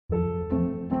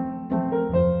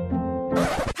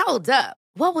Hold up.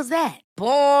 What was that?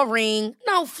 Boring.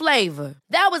 No flavor.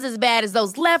 That was as bad as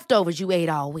those leftovers you ate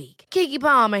all week. Keke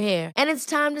Palmer here, and it's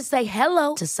time to say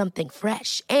hello to something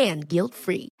fresh and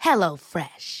guilt-free. Hello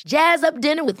Fresh. Jazz up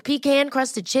dinner with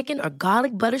pecan-crusted chicken or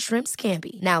garlic butter shrimp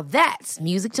scampi. Now that's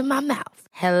music to my mouth.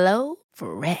 Hello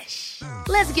Fresh.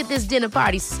 Let's get this dinner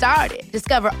party started.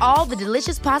 Discover all the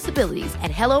delicious possibilities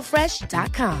at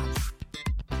hellofresh.com.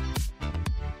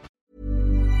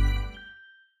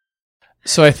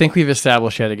 So I think we've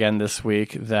established yet again this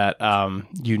week that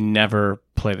you never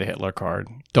play the Hitler card.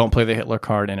 Don't play the Hitler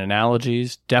card in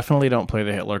analogies. Definitely don't play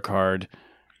the Hitler card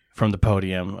from the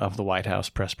podium of the White House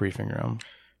press briefing room.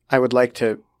 I would like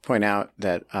to point out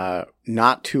that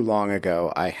not too long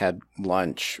ago, I had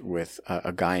lunch with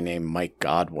a guy named Mike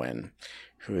Godwin,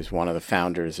 who is one of the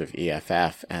founders of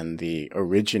EFF and the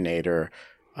originator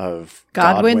of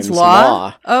Godwin's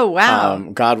Law. Oh, wow.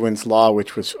 Godwin's Law,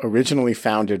 which was originally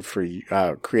created for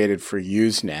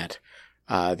Usenet,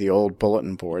 the old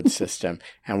bulletin board system,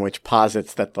 and which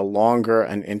posits that the longer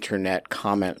an internet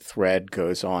comment thread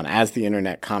goes on, as the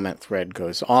internet comment thread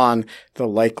goes on, the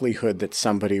likelihood that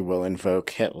somebody will invoke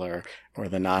Hitler or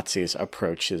the Nazis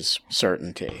approaches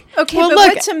certainty. Okay, well, but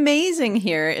look, what's amazing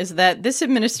here is that this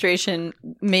administration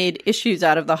made issues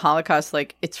out of the Holocaust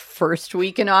like its first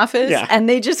week in office, and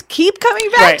they just keep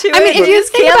coming back to it. I mean, if you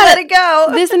think can't about let it go.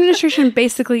 This administration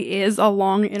basically is a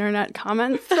long internet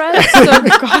comment thread, so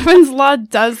Godwin's Law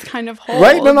does kind of hold.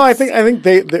 Right? No. I think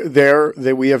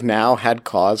we have now had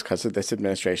cause because of this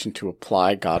administration to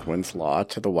apply Godwin's Law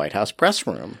to the White House press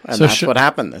room, and so that's what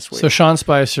happened this week. So Sean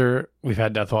Spicer, we've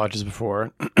had death watches before.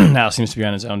 Now seems to be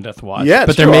on his own death watch. Yeah,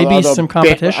 but there may be some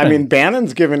competition.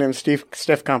 Bannon's given him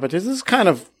stiff competition. This is kind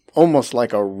of almost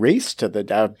like a race to the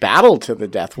battle to the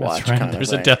death watch. That's right.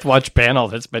 There's a death watch panel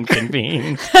that's been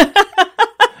convened.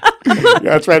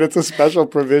 That's right. It's a special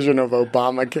provision of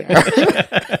Obamacare.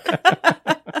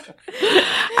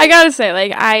 I gotta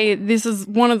say, this is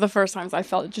one of the first times I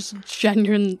felt just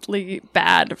genuinely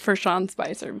bad for Sean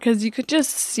Spicer, because you could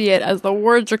just see it as the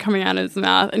words are coming out of his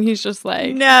mouth, and he's just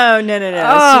like, No,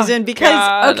 Susan,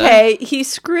 because, okay, he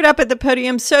screwed up at the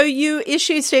podium, so you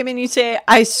issue a statement, you say,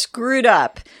 I screwed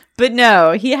up. But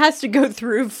no, he has to go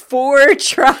through 4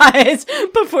 tries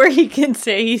before he can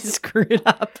say he screwed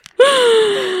up.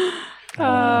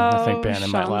 I think Bannon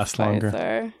might last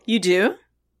longer. You do?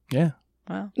 Yeah.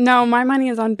 Wow. No, my money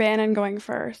is on Bannon going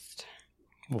first.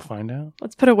 We'll find out.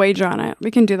 Let's put a wager on it. We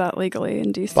can do that legally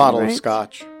in DC. Bottle right? of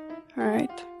scotch. All right.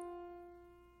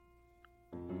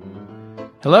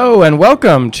 Hello and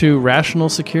welcome to Rational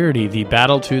Security, the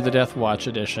Battle to the Death Watch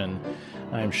edition.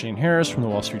 I'm Shane Harris from the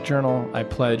Wall Street Journal. I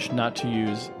pledge not to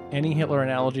use any Hitler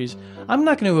analogies. I'm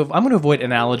going to avoid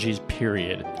analogies,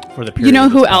 period, for the period. You know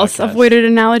of this who podcast. else avoided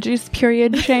analogies,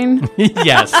 period, Shane?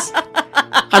 Yes.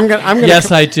 I'm gonna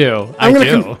yes, I do. I'm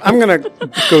gonna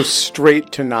go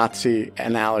straight to Nazi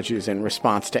analogies in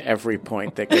response to every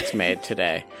point that gets made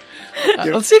today.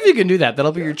 Let's see if you can do that.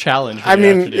 That'll be your challenge.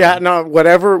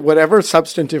 Whatever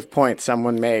substantive point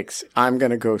someone makes, I'm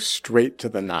gonna go straight to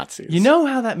the Nazis. You know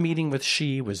how that meeting with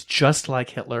Xi was just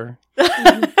like Hitler?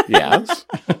 Yes.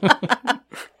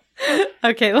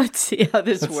 Okay, let's see how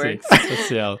this works. Let's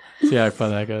see how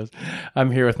fun that goes. I'm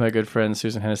here with my good friends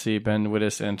Susan Hennessy, Ben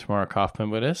Wittes, and Tamara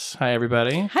Kaufman-Wittes. Hi,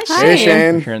 everybody. Hi, Shane. Hey,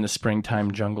 Shane. We're here in the springtime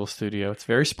jungle studio. It's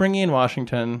very springy in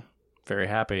Washington. Very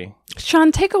happy.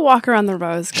 Sean, take a walk around the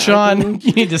rose garden. Sean,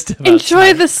 you need to step outside.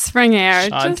 Enjoy the spring air.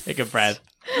 Sean, take a breath.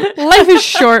 Life is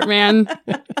short, man.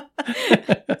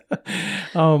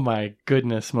 Oh my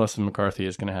goodness, Melissa McCarthy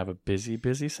is going to have a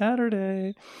busy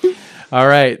Saturday. All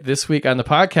right, this week on the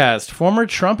podcast, former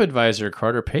Trump advisor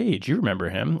Carter Page, you remember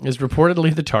him, is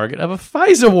reportedly the target of a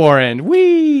FISA warrant.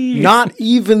 Not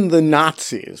even the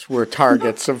Nazis were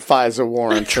targets of FISA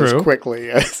warrants as quickly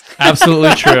as...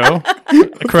 Absolutely true.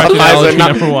 Correct analogy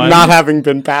number one. Not having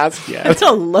been passed yet. That's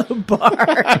a low bar.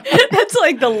 That's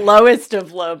like the lowest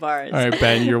of low bars. All right,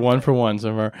 Ben, you're 1 for 1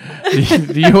 so far.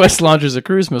 The U.S. launches a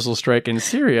cruise missile strike in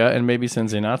Syria and maybe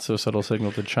sends a not-so-subtle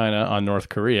signal to China on North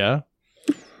Korea.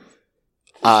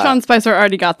 Sean Spicer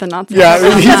already got the Nazis.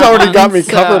 Yeah, he's already got me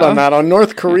covered on that. On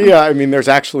North Korea, I mean, there's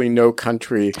actually no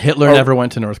country. Hitler never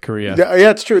went to North Korea.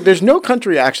 Yeah, it's true. There's no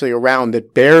country actually around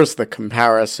that bears the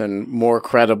comparison more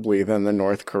credibly than the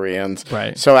North Koreans.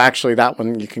 Right. So actually, that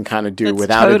one you can kind of do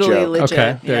without totally a joke. Legit,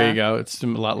 okay, there you go. It's a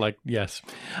lot like, yes.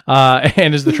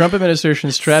 And is the Trump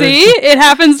administration's strategy... See? It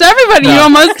happens to everybody. No, you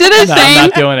almost did it, no, Shane. I'm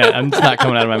not doing it. It's not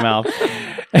coming out of my mouth.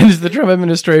 And is the Trump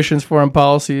administration's foreign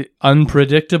policy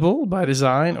unpredictable by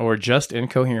design or just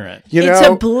incoherent? It's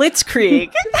a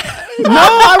blitzkrieg. No,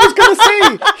 I was going to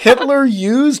say Hitler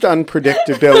used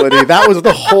unpredictability. That was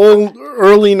the whole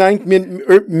early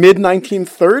mid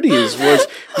 1930s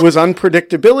was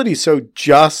unpredictability. So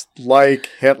just like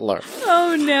Hitler.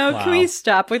 Oh no! Wow. Can we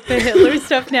stop with the Hitler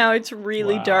stuff now? It's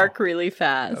really dark, really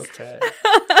fast. Okay.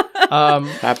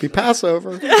 Happy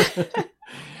Passover.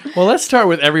 Well, let's start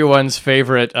with everyone's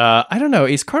favorite. I don't know.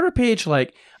 Is Carter Page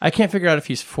like? I can't figure out if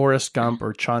he's Forrest Gump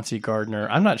or Chauncey Gardner.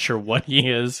 I'm not sure what he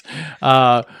is.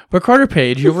 But Carter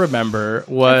Page, you'll remember,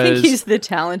 was... I think he's the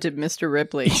talented Mr.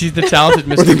 Ripley. He's the talented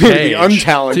Mr. Page. The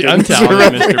untalented. The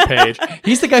untalented Mr. Page.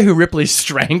 He's the guy who Ripley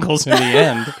strangles in the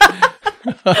end.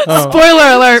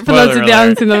 Spoiler alert for those who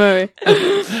haven't seen the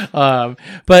movie.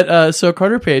 So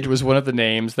Carter Page was one of the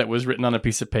names that was written on a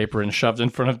piece of paper and shoved in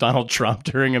front of Donald Trump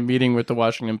during a meeting with the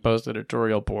Washington Post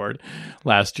editorial board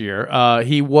last year.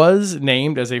 He was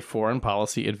named as a foreign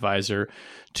policy advisor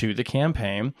to the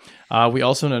campaign. We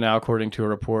also know now, according to a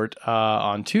report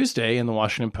on Tuesday in the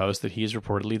Washington Post, that he is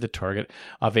reportedly the target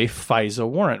of a FISA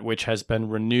warrant, which has been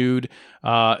renewed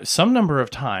some number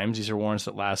of times. These are warrants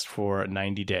that last for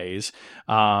 90 days.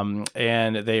 And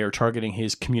they are targeting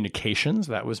his communications.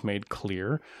 That was made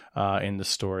clear in the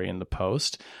story in the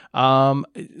Post.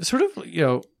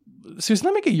 Susan,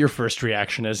 let me get your first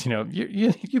reaction as,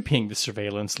 you being the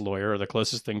surveillance lawyer or the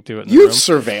closest thing to it in the room. You've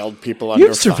surveilled people under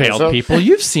FISA. You've surveilled people.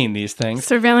 You've seen these things.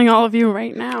 Surveilling all of you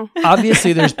right now.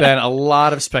 Obviously, there's been a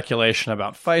lot of speculation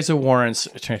about FISA warrants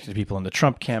connected to people in the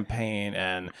Trump campaign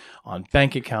and on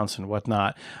bank accounts and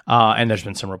whatnot. And there's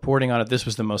been some reporting on it. This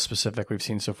was the most specific we've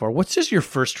seen so far. What's just your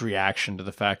first reaction to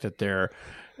the fact that they're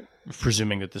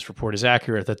presuming that this report is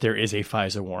accurate, that there is a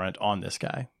FISA warrant on this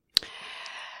guy?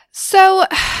 So,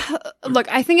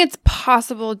 look, I think it's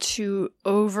possible to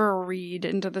overread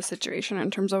into the situation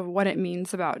in terms of what it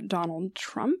means about Donald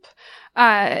Trump.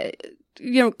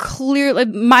 Clearly,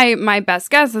 my best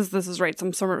guess is this is right.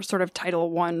 Some sort of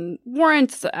Title I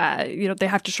warrants. They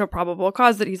have to show probable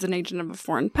cause that he's an agent of a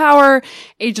foreign power.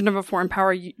 Agent of a foreign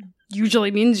power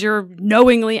usually means you're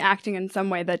knowingly acting in some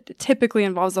way that typically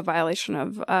involves a violation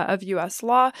of U.S.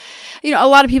 law. A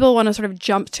lot of people want to sort of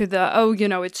jump to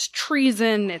it's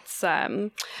treason. It's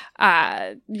this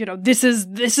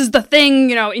is the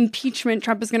thing. Impeachment.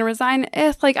 Trump is going to resign.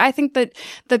 I think that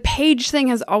the Page thing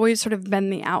has always sort of been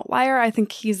the outlier. I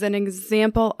think he's an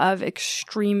example of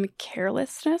extreme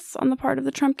carelessness on the part of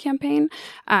the Trump campaign.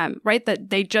 Right,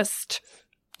 that they just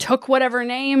took whatever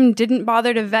name, didn't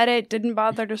bother to vet it, didn't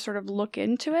bother to sort of look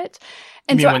into it.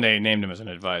 And when they named him as an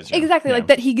advisor. Exactly, yeah. Like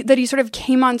that he sort of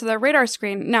came onto the radar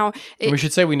screen. Now, we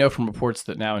should say we know from reports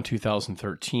that now in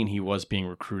 2013 he was being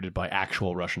recruited by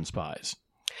actual Russian spies.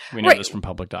 We know this from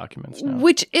public documents now.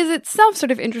 Which is itself sort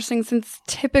of interesting, since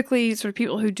typically sort of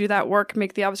people who do that work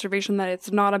make the observation that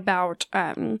it's not about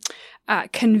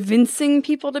convincing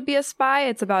people to be a spy.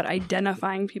 It's about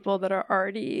identifying people that are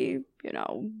already,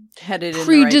 headed in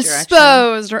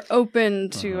predisposed the right or open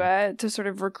to sort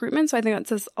of recruitment. So I think that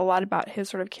says a lot about his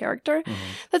sort of character.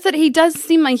 That said, he does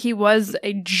seem like he was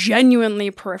a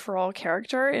genuinely peripheral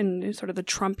character in sort of the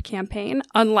Trump campaign,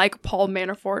 unlike Paul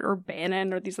Manafort or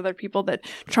Bannon or these other people that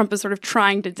Trump is sort of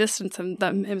trying to distance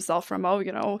himself from.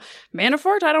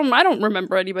 Manafort? I don't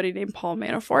remember anybody named Paul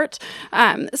Manafort.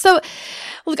 So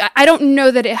look, I don't know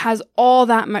that it has all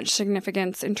that much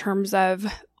significance in terms of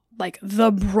like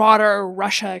the broader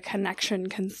Russia connection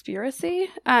conspiracy.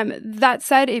 That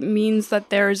said, it means that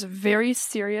there's very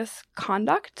serious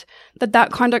conduct,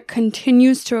 that conduct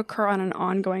continues to occur on an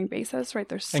ongoing basis, right?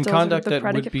 There's still conduct sort of the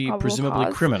that would be presumably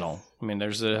cause. Criminal. I mean, there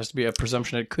has to be a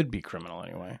presumption it could be criminal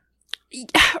anyway.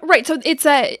 Right. So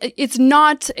it's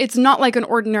not like an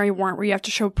ordinary warrant where you have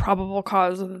to show probable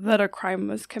cause that a crime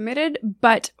was committed,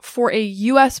 but for a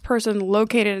U.S. person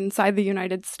located inside the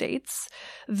United States,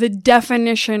 the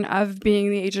definition of being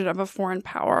the agent of a foreign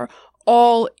power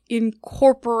all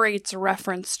incorporates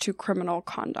reference to criminal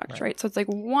conduct, right? So it's like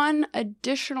one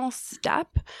additional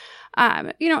step.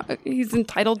 He's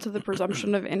entitled to the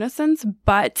presumption of innocence,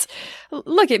 but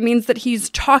look, it means that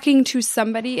he's talking to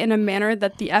somebody in a manner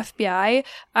that the FBI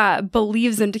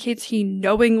believes indicates he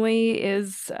knowingly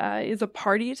is a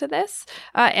party to this,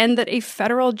 and that a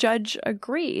federal judge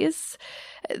agrees.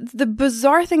 The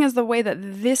bizarre thing is the way that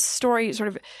this story sort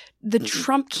of the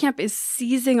Trump camp is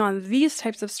seizing on these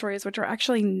types of stories, which are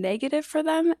actually negative for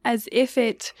them, as if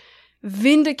it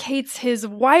vindicates his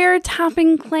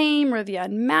wiretapping claim or the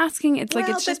unmasking. It's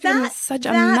it's just been such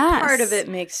a mess. That part of it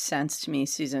makes sense to me,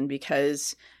 Susan,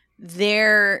 because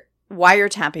their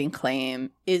wiretapping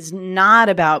claim is not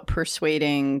about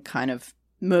persuading kind of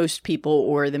most people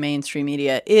or the mainstream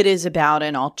media. It is about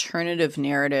an alternative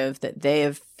narrative that they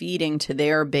have feeding to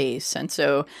their base. And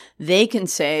so they can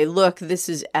say, look, this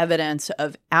is evidence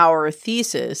of our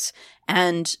thesis.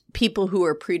 And people who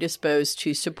are predisposed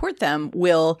to support them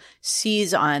will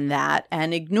seize on that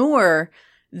and ignore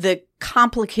the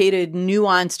complicated,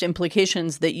 nuanced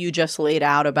implications that you just laid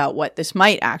out about what this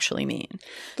might actually mean.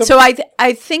 So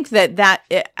I think that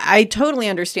I totally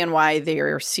understand why they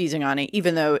are seizing on it,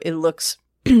 even though it looks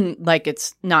like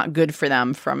it's not good for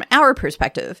them from our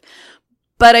perspective.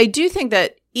 But I do think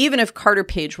that even if Carter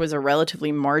Page was a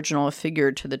relatively marginal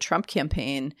figure to the Trump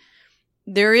campaign,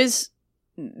 there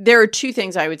are two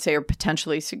things I would say are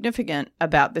potentially significant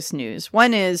about this news.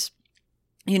 One is,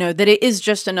 that it is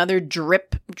just another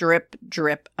drip, drip,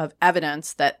 drip of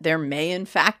evidence that there may in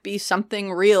fact be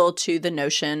something real to the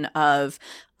notion of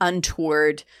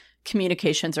untoward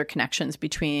communications or connections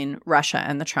between Russia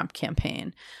and the Trump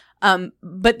campaign.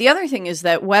 But the other thing is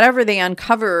that whatever they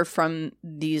uncover from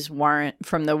the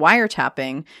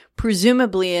wiretapping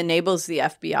presumably enables the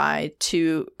FBI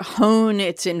to hone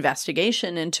its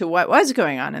investigation into what was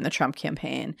going on in the Trump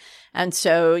campaign. And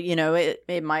so,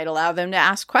 it might allow them to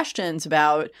ask questions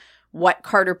about what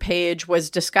Carter Page was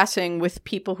discussing with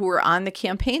people who were on the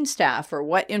campaign staff, or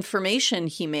what information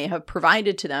he may have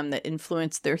provided to them that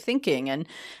influenced their thinking.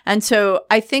 And so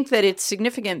I think that it's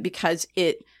significant because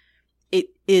it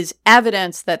is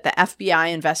evidence that the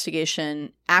FBI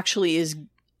investigation actually is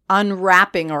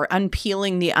unwrapping or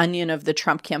unpeeling the onion of the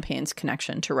Trump campaign's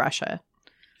connection to Russia.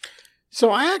 So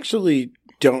I actually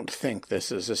don't think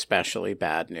this is especially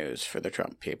bad news for the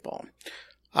Trump people.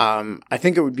 I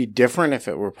think it would be different if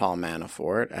it were Paul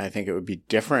Manafort. I think it would be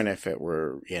different if it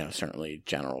were, certainly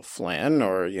General Flynn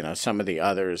or, some of the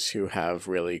others who have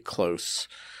really close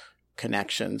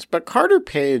connections. But Carter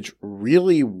Page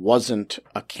really wasn't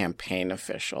a campaign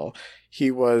official.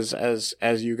 He was, as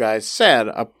you guys said,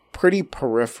 a pretty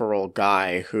peripheral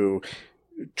guy who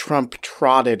Trump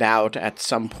trotted out at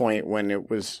some point when he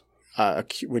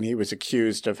was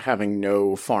accused of having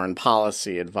no foreign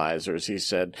policy advisors. He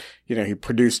said, he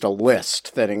produced a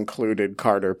list that included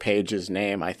Carter Page's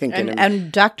name, I think.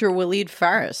 And Dr. Waleed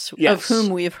Faris, yes, of whom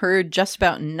we have heard just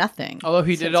about nothing. Although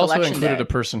he did also include a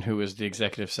person who is the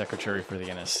executive secretary for the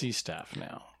NSC staff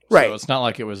now. Right. So it's not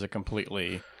like it was a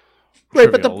completely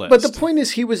right, but the point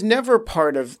is he was never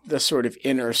part of the sort of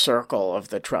inner circle of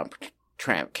the Trump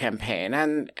campaign.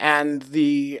 And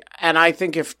I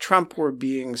think if Trump were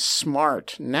being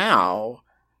smart now,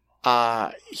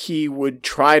 he would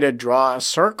try to draw a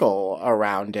circle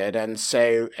around it and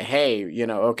say, hey,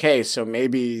 okay, so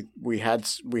maybe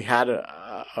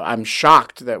I'm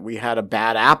shocked that we had a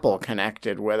bad apple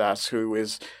connected with us who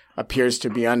appears to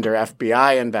be under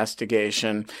FBI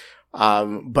investigation.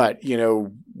 But he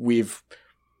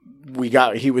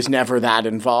was never that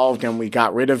involved and we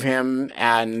got rid of him.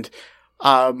 And,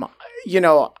 I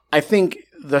think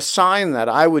the sign that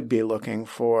I would be looking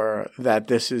for that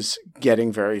this is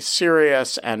getting very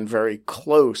serious and very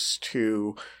close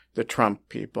to the Trump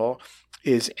people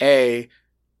is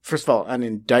first of all, an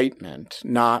indictment,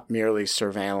 not merely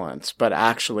surveillance, but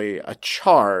actually a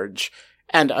charge,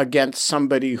 and against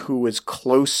somebody who is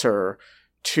closer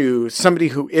to somebody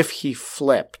who, if he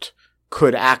flipped,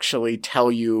 could actually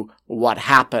tell you what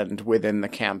happened within the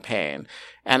campaign.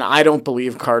 And I don't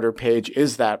believe Carter Page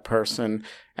is that person.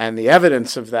 And the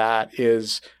evidence of that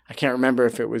is, I can't remember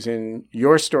if it was in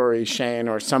your story, Shane,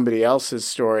 or somebody else's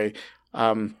story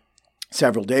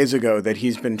several days ago, that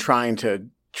he's been trying to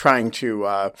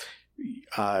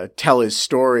tell his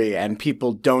story, and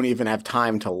people don't even have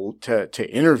time to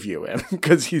interview him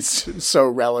because he's so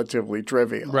relatively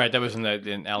trivial. Right. That was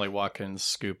in Ali Watkins'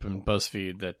 scoop in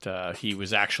BuzzFeed that he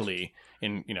was actually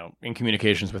in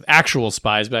communications with actual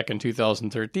spies back in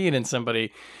 2013, and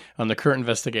somebody on the current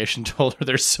investigation told her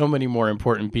there's so many more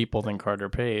important people than Carter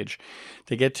Page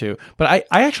to get to. But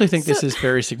I actually think this is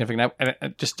very significant.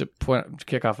 And just to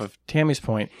kick off of Tammy's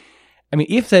point, I mean,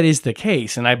 if that is the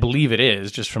case, and I believe it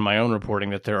is, just from my own reporting,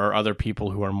 that there are other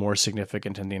people who are more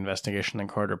significant in the investigation than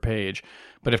Carter Page.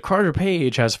 But if Carter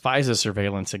Page has FISA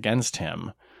surveillance against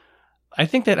him, I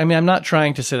think that, I'm not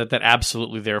trying to say that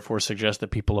absolutely therefore suggests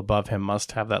that people above him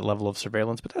must have that level of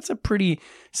surveillance, but that's a pretty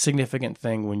significant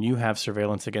thing when you have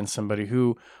surveillance against somebody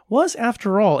who was,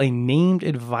 after all, a named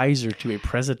advisor to a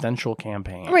presidential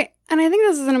campaign. Right. And I think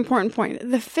this is an important point.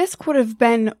 The FISC would have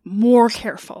been more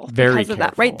careful because of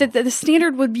that, right? The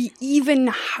standard would be even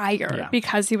higher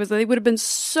because they would have been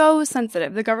so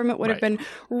sensitive. The government would have been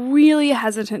really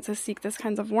hesitant to seek this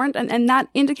kinds of warrant. And that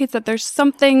indicates that there's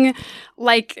something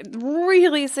like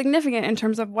really significant in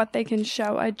terms of what they can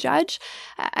show a judge.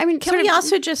 I mean, can we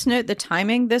also just note the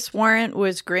timing? This warrant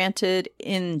was granted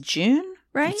in June?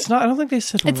 Right? It's not. I don't think they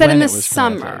said. It said in the was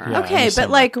summer. Yeah, okay, but summer.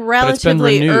 Like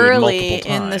relatively early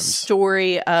in the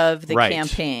story of the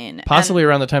campaign, possibly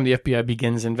around the time the FBI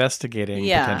begins investigating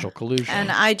potential collusion. And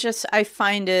I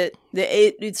find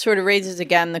it sort of raises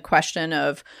again the question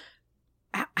of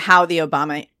how the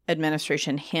Obama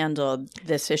administration handled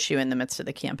this issue in the midst of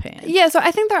the campaign. Yeah, so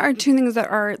I think there are two things that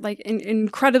are like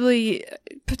incredibly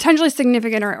potentially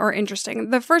significant or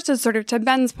interesting. The first is sort of to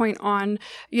Ben's point on,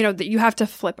 that you have to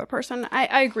flip a person.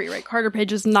 I agree, right? Carter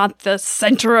Page is not the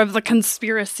center of the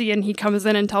conspiracy and he comes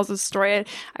in and tells his story.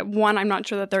 One, I'm not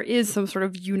sure that there is some sort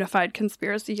of unified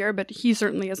conspiracy here, but he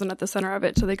certainly isn't at the center of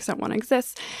it to the extent one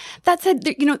exists. That said,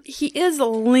 he is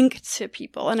linked to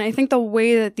people. And I think the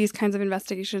way that these kinds of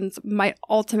investigations might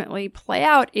ultimately play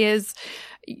out is,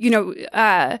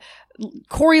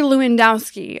 Corey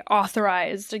Lewandowski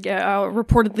authorized,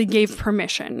 reportedly gave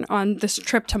permission on this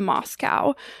trip to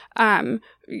Moscow.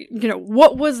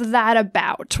 What was that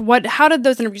about? How did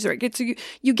those interviews work? So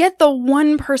you get the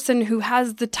one person who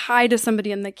has the tie to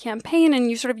somebody in the campaign, and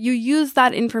you use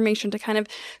that information to kind of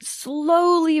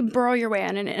slowly burrow your way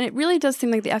in. And it really does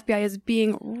seem like the FBI is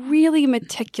being really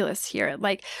meticulous here,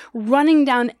 like running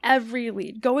down every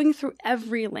lead, going through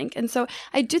every link. And so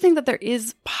I do think that there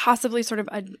is possibly sort of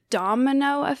a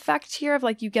domino effect here of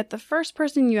like you get the first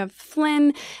person, you have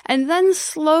Flynn, and then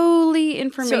slowly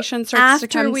information starts to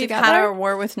come together. After we've had our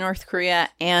war with North Korea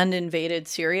and invaded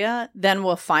Syria, then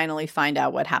we'll finally find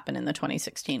out what happened in the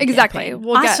 2016 exactly.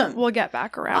 campaign. We'll get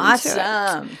back around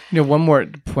to it. One more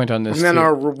point on this. And then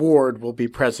our reward will be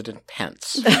President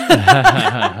Pence. Just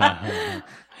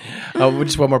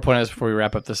one more point on this before we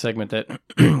wrap up the segment that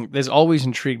there's always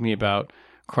intrigued me about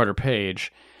Carter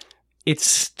Page. It's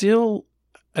still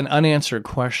an unanswered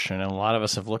question, and a lot of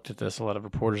us have looked at this, a lot of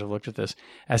reporters have looked at this,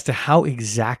 as to how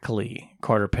exactly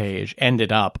Carter Page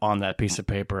ended up on that piece of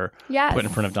paper put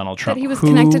in front of Donald Trump. That he was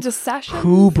connected to Sessions.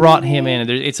 Who brought him in?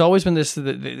 It's always been this,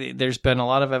 there's been a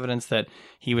lot of evidence that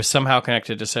he was somehow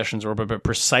connected to Sessions' orbit, but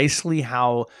precisely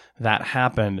how that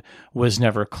happened was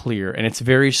never clear. And it's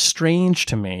very strange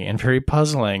to me and very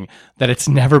puzzling that it's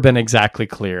never been exactly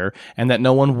clear and that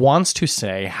no one wants to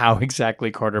say how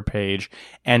exactly Carter Page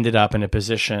ended up in a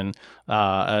position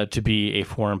to be a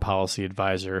foreign policy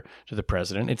advisor to the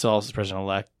president. It's also the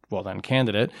president-elect, well then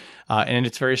candidate. And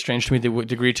it's very strange to me the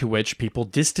degree to which people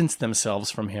distance themselves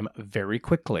from him very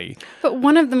quickly. But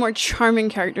one of the more charming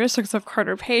characteristics of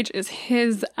Carter Page is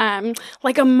his,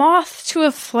 like a moth to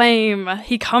a flame,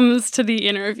 he comes to the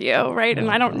interview, right? And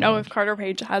I don't know if Carter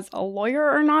Page has a lawyer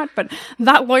or not, but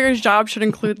that lawyer's job should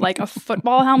include like a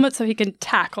football helmet so he can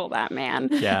tackle that man.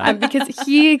 Yeah. Because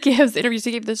he gives interviews.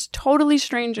 He gave this totally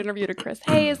strange interview to Chris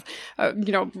Hayes.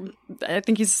 I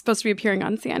think he's supposed to be appearing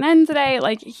on CNN today.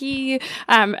 Like he,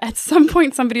 at some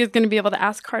point, somebody is going to be able to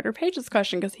ask Carter Page this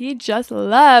question because he just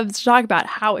loves to talk about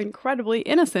how incredibly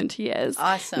innocent he is.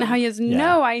 Awesome. And how he has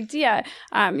no idea.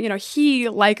 He,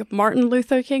 like Martin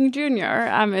Luther King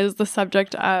Jr., is the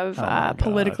subject of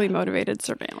politically motivated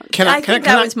surveillance. I think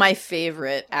that was my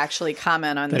favorite, actually,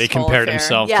 comment on this whole affair.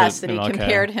 Yes, that he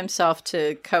compared himself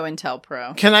to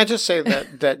COINTELPRO. Can I just say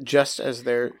that just as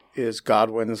there is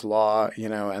Godwin's law,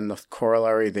 and the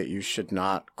corollary that you should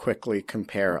not quickly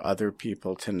compare other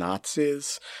people to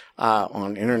Nazis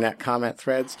on internet comment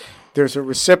threads, there's a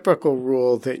reciprocal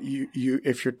rule that you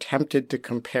if you're tempted to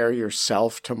compare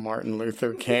yourself to Martin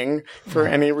Luther King for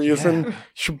any reason,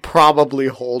 should probably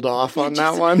hold off on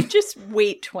that one. Just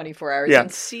wait 24 hours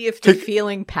and see if the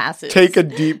feeling passes. Take a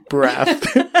deep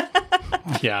breath.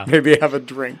 Yeah. Maybe have a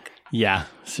drink. Yeah,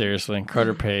 seriously.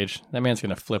 Carter Page, that man's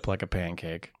going to flip like a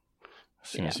pancake as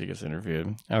soon as he gets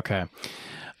interviewed. Okay.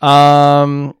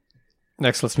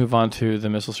 Next, let's move on to the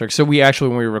missile strike. So we actually,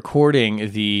 when we were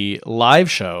recording the live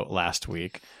show last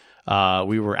week,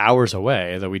 we were hours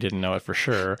away, though we didn't know it for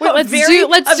sure. Well, let's do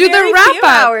the wrap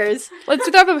up. Let's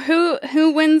do the wrap up.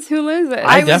 Who wins, who loses?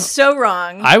 I was so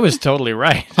wrong. I was totally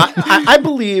right. I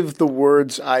believe the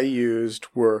words I used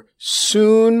were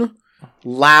soon,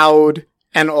 loud,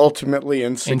 and ultimately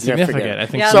insignificant. I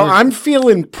think so. I'm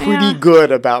feeling pretty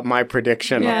good about my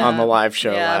prediction on the live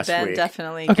show last Ben week.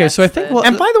 Definitely. Okay, so I think.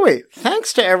 And by the way,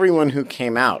 thanks to everyone who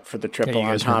came out for the Triple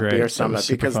Entente Beer Summit,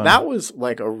 because that was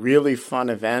like a really fun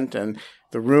event, and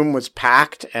the room was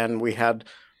packed, and we had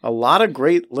a lot of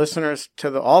great listeners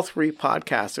to all three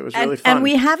podcasts. It was really fun. And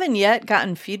we haven't yet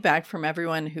gotten feedback from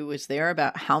everyone who was there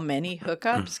about how many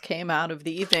hookups came out of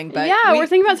the evening. But we're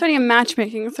thinking about starting a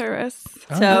matchmaking service.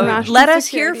 So let us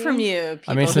hear from you.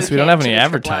 I mean, since we don't have any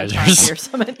advertisers.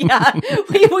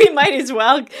 We might as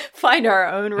well find our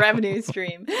own revenue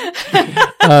stream.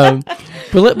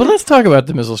 But let's talk about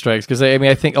the missile strikes, because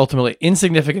I think ultimately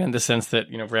insignificant in the sense that,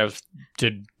 Rev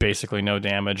did basically no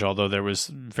damage, although there was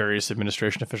various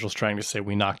administration officials trying to say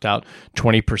we knocked out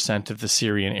 20% of the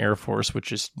Syrian Air Force,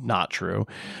 which is not true.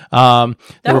 That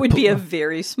would be a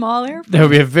very small Air Force. That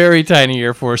would be a very tiny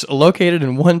Air Force located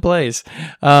in one place.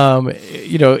 So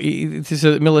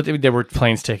there were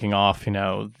planes taking off,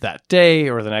 that day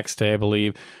or the next day, I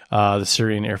believe. The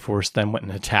Syrian Air Force then went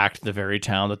and attacked the very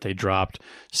town that they dropped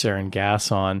sarin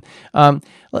gas on.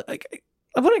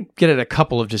 I want to get at a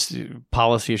couple of just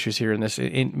policy issues here in this.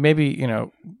 Maybe,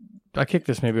 I kick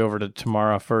this maybe over to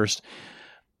Tamara first.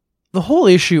 The whole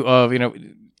issue of,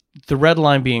 the red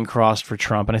line being crossed for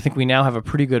Trump, and I think we now have a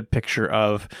pretty good picture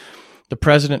of the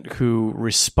president who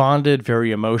responded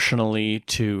very emotionally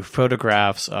to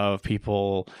photographs of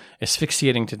people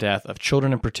asphyxiating to death, of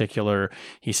children in particular.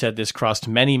 He said this crossed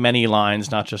many, many lines,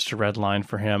 not just a red line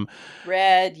for him.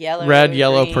 Red, yellow,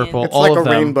 green. Purple, it's all like of them. It's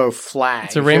like a rainbow flag.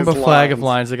 It's a rainbow flag of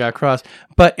lines that got crossed.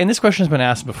 And this question has been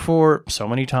asked before so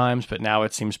many times, but now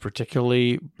it seems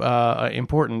particularly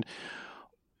important.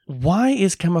 Why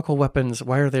is chemical weapons,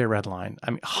 why are they a red line?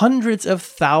 I mean, hundreds of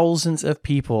thousands of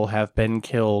people have been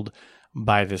killed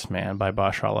by this man, by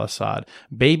Bashar al-Assad.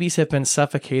 Babies have been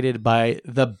suffocated by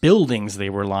the buildings they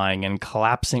were lying in,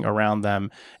 collapsing around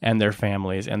them and their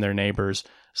families and their neighbors.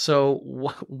 So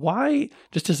why,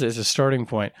 just as a starting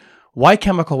point, why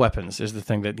chemical weapons is the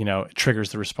thing that,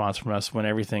 triggers the response from us when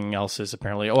everything else is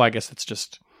apparently, I guess it's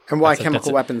just... And why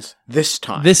chemical weapons this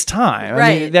time? This time.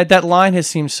 Right. I mean, that line has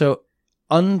seemed so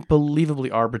unbelievably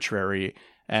arbitrary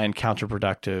and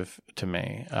counterproductive to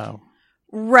me.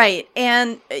 Right.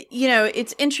 And,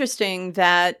 it's interesting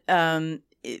that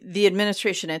the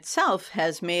administration itself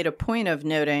has made a point of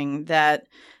noting that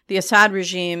the Assad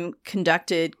regime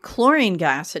conducted chlorine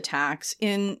gas attacks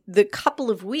in the couple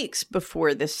of weeks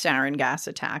before this sarin gas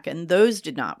attack, and those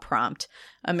did not prompt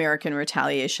American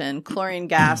retaliation. Chlorine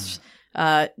gas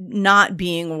not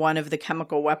being one of the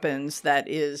chemical weapons that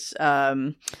is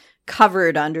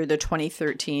covered under the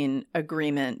 2013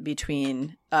 agreement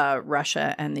between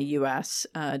Russia and the U.S.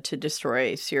 To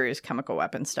destroy Syria's chemical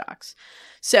weapon stocks.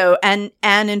 So, and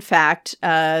in fact,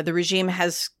 the regime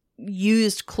has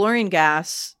used chlorine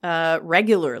gas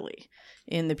regularly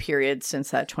in the period since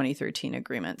that 2013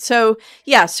 agreement. So,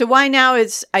 so why now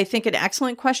is, I think, an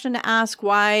excellent question to ask.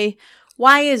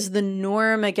 Why is the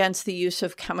norm against the use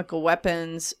of chemical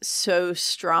weapons so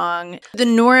strong? The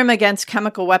norm against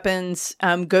chemical weapons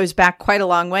goes back quite a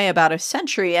long way, about a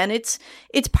century, and it's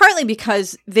partly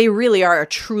because they really are a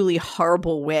truly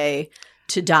horrible way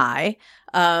to die.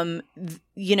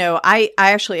 I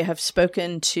actually have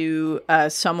spoken to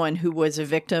someone who was a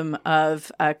victim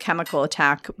of a chemical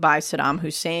attack by Saddam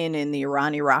Hussein in the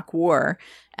Iran-Iraq War,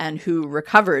 and who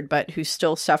recovered, but who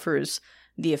still suffers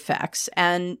the effects.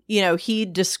 And, he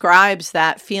describes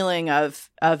that feeling of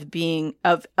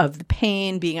the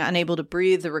pain, being unable to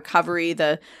breathe, the recovery,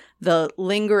 the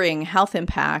lingering health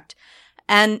impact.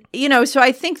 And, so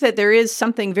I think that there is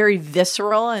something very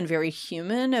visceral and very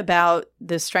human about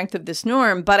the strength of this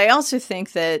norm. But I also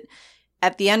think that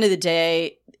at the end of the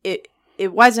day,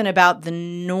 it wasn't about the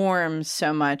norm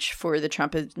so much for the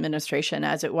Trump administration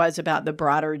as it was about the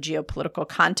broader geopolitical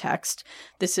context.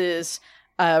 This is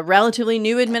a relatively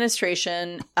new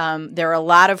administration. There are a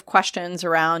lot of questions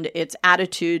around its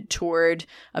attitude toward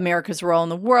America's role in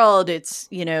the world, its,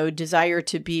 desire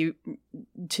to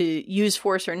use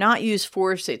force or not use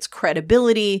force, its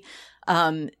credibility.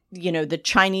 The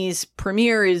Chinese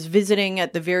premier is visiting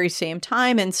at the very same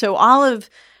time. And so all of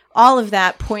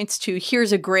that points to,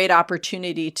 here's a great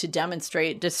opportunity to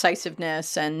demonstrate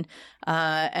decisiveness and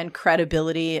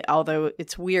credibility, although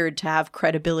it's weird to have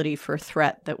credibility for a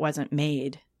threat that wasn't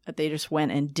made, but they just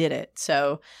went and did it.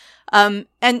 So, and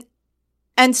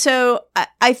so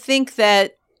I think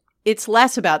that it's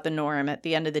less about the norm at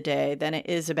the end of the day than it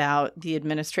is about the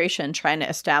administration trying to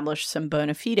establish some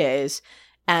bona fides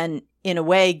and, in a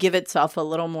way, give itself a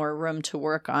little more room to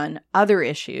work on other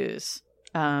issues.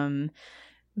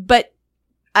 But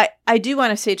I do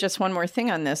want to say just one more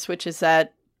thing on this, which is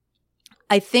that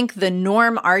I think the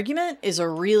norm argument is a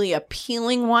really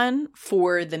appealing one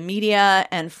for the media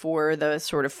and for the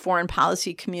sort of foreign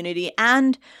policy community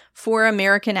and for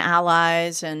American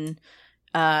allies and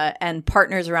and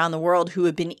partners around the world who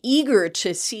have been eager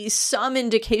to see some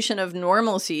indication of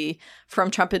normalcy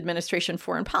from Trump administration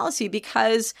foreign policy,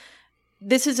 because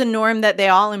this is a norm that they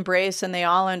all embrace and they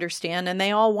all understand and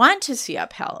they all want to see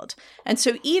upheld. And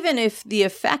so even if the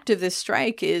effect of this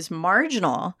strike is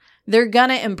marginal, they're going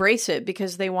to embrace it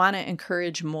because they want to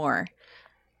encourage more.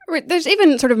 Right. There's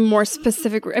even sort of more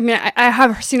specific. I mean, I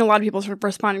have seen a lot of people sort of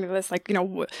responding to this, like,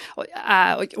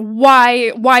 like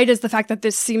why does the fact that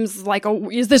this seems like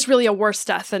is this really a worse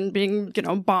death than being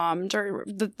bombed, or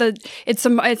it's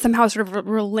somehow sort of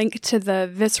linked to the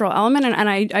visceral element, and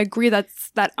I agree that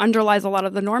underlies a lot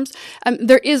of the norms.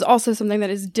 There is also something that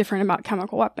is different about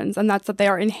chemical weapons, and that's that they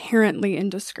are inherently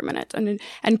indiscriminate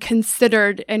and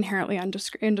considered inherently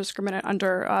indiscriminate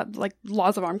under like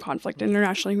laws of armed conflict,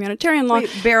 international humanitarian law. Wait,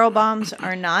 barrel bombs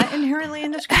are not inherently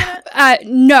indiscriminate?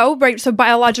 No, right. So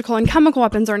biological and chemical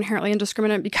weapons are inherently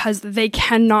indiscriminate because they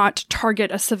cannot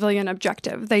target a civilian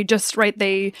objective. They just,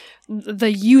 the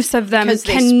use of them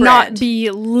cannot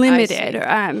be limited.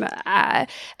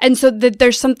 And so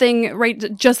there's something,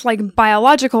 right, just like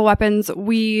biological weapons,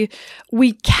 we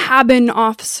cabin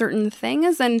off certain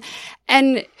things, and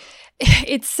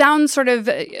it sounds sort of,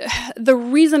 the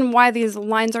reason why these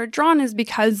lines are drawn is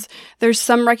because there's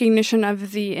some recognition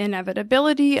of the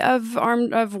inevitability of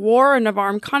war and of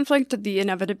armed conflict, the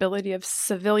inevitability of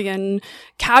civilian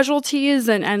casualties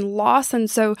and loss. And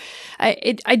so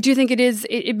I do think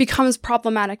it becomes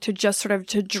problematic to just sort of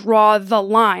to draw the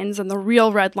lines and the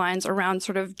real red lines around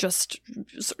sort of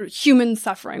human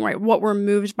suffering, right? What we're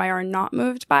moved by or not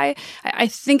moved by. I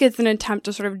think it's an attempt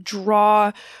to sort of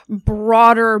draw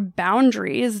broader boundaries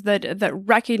that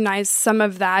recognize some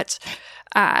of that,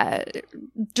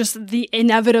 just the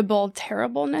inevitable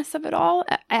terribleness of it all.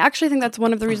 I actually think that's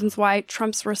one of the reasons why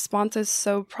Trump's response is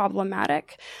so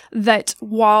problematic, that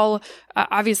while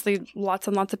obviously lots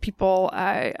and lots of people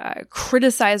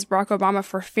criticize Barack Obama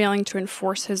for failing to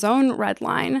enforce his own red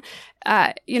line,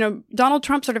 Donald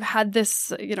Trump sort of had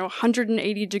this,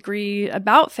 180-degree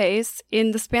about face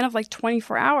in the span of like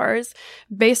 24 hours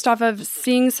based off of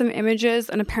seeing some images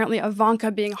and apparently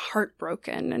Ivanka being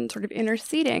heartbroken and sort of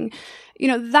interceding.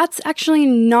 That's actually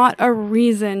not a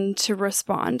reason to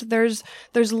respond. There's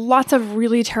lots of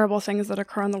really terrible things that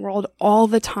occur in the world all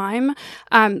the time.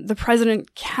 The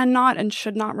president cannot and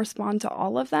should not respond to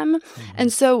all of them. Mm-hmm.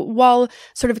 And so while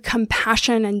sort of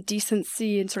compassion and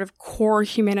decency and sort of core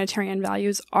humanitarian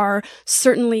values are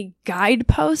certainly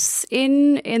guideposts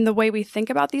in the way we think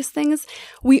about these things,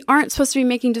 we aren't supposed to be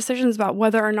making decisions about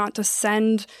whether or not to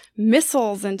send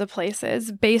missiles into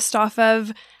places based off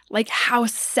of like how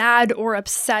sad or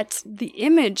upset the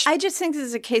image. I just think this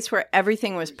is a case where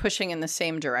everything was pushing in the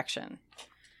same direction.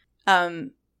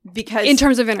 Because in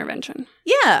terms of intervention.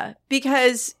 Yeah,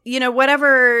 because,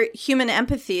 whatever human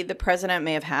empathy the president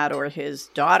may have had, or his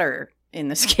daughter in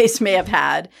this case may have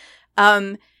had,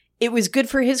 it was good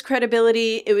for his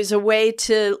credibility. It was a way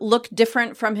to look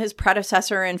different from his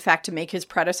predecessor. In fact, to make his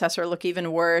predecessor look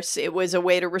even worse. It was a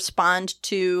way to respond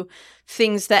to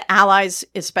things that allies,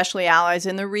 especially allies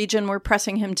in the region, were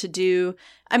pressing him to do.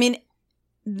 I mean,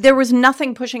 there was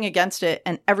nothing pushing against it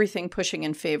and everything pushing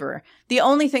in favor. The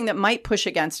only thing that might push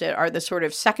against it are the sort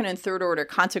of second and third order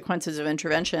consequences of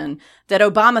intervention that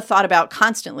Obama thought about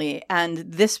constantly. And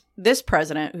this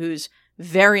president, who's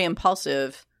very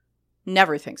impulsive,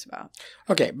 never thinks about.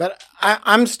 Okay, but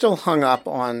I'm still hung up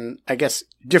on, I guess,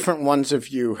 different ones of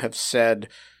you have said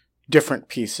different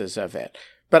pieces of it.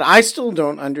 But I still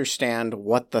don't understand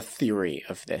what the theory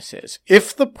of this is.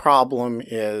 If the problem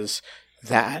is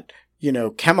that,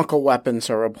 chemical weapons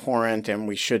are abhorrent and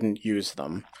we shouldn't use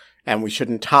them, and we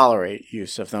shouldn't tolerate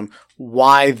use of them,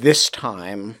 why this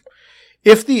time?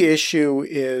 If the issue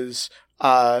is,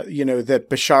 that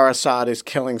Bashar Assad is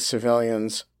killing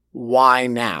civilians, why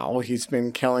now? He's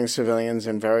been killing civilians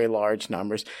in very large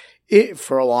numbers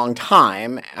for a long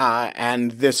time,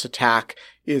 and this attack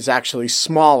is actually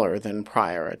smaller than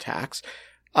prior attacks.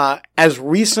 As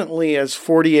recently as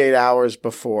 48 hours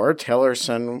before,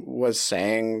 Tillerson was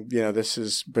saying, this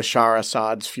is Bashar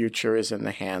Assad's future is in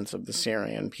the hands of the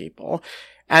Syrian people.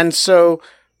 And so,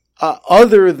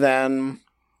 other than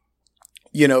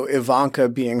Ivanka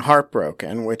being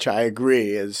heartbroken, which I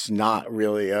agree is not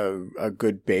really a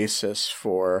good basis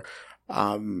for,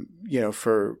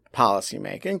 for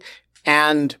policymaking,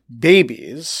 and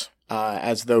babies,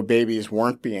 as though babies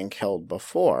weren't being killed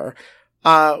before.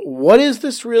 What is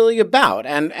this really about?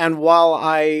 And while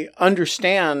I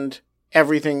understand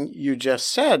everything you just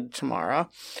said, Tamara,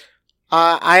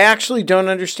 I actually don't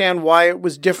understand why it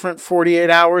was different 48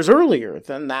 hours earlier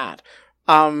than that.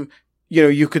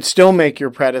 you could still make your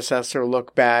predecessor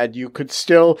look bad. You could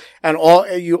still, and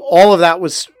all of that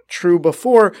was true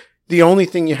before. The only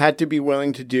thing you had to be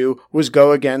willing to do was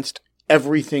go against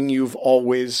everything you've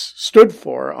always stood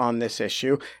for on this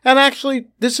issue. And actually,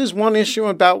 this is one issue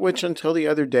about which, until the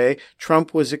other day,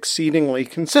 Trump was exceedingly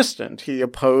consistent. He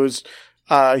opposed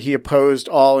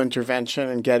all intervention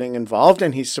and getting involved,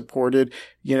 and he supported,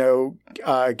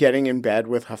 getting in bed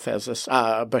with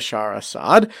Bashar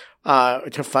Assad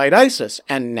to fight ISIS.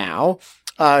 And now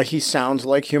he sounds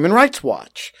like Human Rights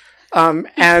Watch. Now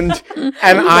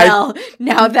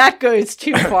that goes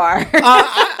too far.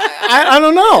 I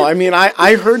don't know. I mean,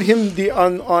 I heard him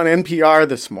on NPR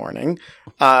this morning,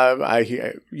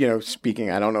 speaking,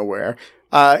 I don't know where,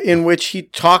 in which he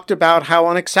talked about how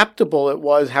unacceptable it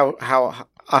was, how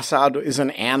Assad is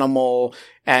an animal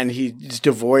and he's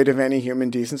devoid of any human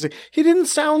decency. He didn't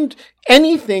sound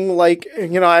anything like,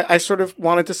 I sort of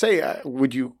wanted to say,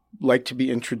 would you like to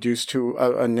be introduced to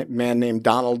a man named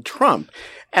Donald Trump?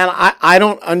 And I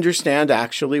don't understand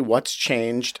actually what's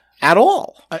changed at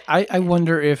all. I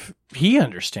wonder if he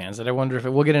understands it. I wonder if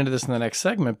we'll get into this in the next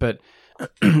segment, but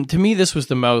to me, this was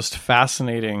the most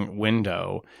fascinating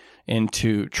window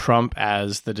into Trump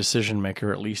as the decision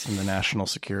maker, at least in the national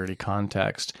security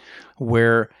context,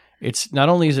 where it's not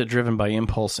only is it driven by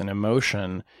impulse and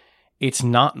emotion, it's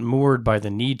not moored by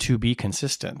the need to be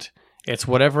consistent. It's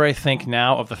whatever I think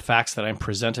now of the facts that I'm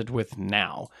presented with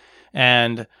now.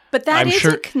 But that is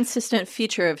a consistent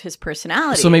feature of his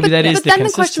personality. So maybe that is the consistency. But then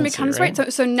the question becomes,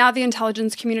 right? So now the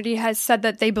intelligence community has said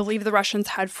that they believe the Russians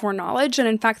had foreknowledge, and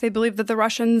in fact, they believe that the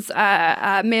Russians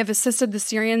may have assisted the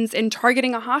Syrians in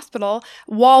targeting a hospital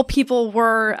while people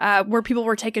were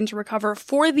taken to recover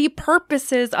for the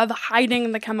purposes of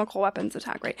hiding the chemical weapons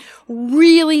attack. Right?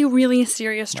 Really, really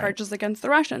serious charges against the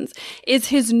Russians. Is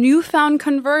his newfound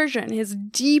conversion, his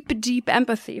deep, deep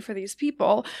empathy for these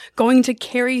people, going to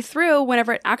carry through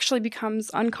whenever it actually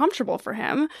becomes uncomfortable for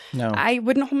him? No. I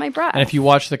wouldn't hold my breath. And if you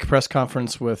watch the press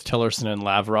conference with Tillerson and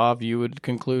Lavrov, you would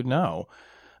conclude no.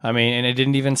 I mean, and it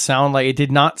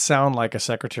did not sound like a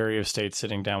Secretary of State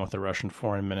sitting down with the Russian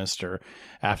foreign minister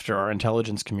after our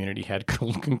intelligence community had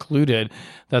concluded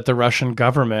that the Russian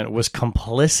government was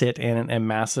complicit in a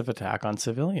massive attack on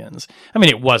civilians. I mean,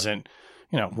 it wasn't,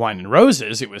 wine and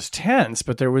roses. It was tense,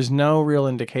 but there was no real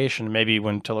indication. Maybe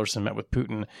when Tillerson met with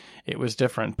Putin, it was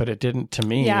different, but it didn't to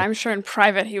me. Yeah, I'm sure in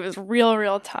private he was real,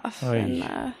 real tough.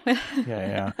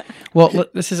 Yeah. Well,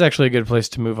 this is actually a good place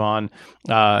to move on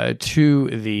to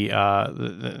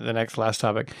the next last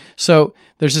topic. So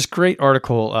there's this great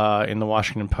article in the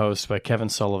Washington Post by Kevin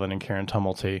Sullivan and Karen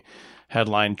Tumulty.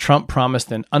 Headline: Trump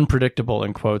promised an unpredictable,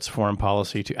 in quotes, foreign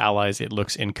policy to allies. It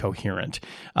looks incoherent.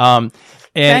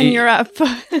 And you're up.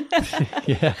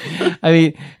 Yeah. I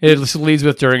mean, it leads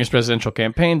with, during his presidential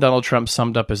campaign, Donald Trump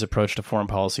summed up his approach to foreign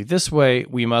policy this way: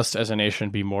 we must, as a nation,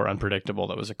 be more unpredictable.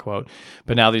 That was a quote.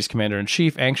 But now these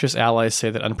commander-in-chief, anxious allies say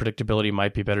that unpredictability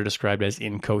might be better described as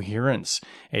incoherence,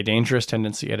 a dangerous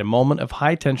tendency at a moment of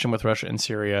high tension with Russia and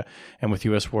Syria and with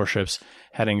U.S. warships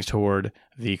heading toward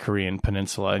the Korean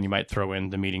Peninsula. And you might throw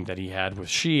in the meeting that he had with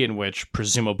Xi, in which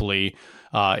presumably,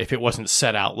 if it wasn't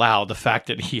said out loud, the fact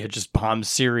that he had just bombed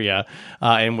Syria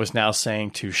and was now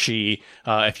saying to Xi,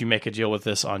 if you make a deal with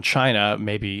this on China,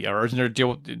 maybe, or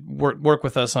work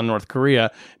with us on North Korea,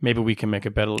 maybe we can make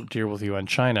a better deal with you on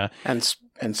China.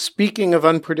 And speaking of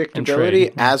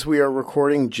unpredictability, as we are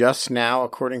recording just now,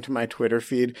 according to my Twitter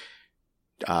feed,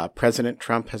 President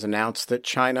Trump has announced that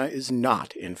China is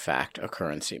not, in fact, a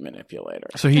currency manipulator.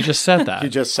 So he just said that. He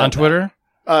just said on Twitter?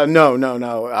 No.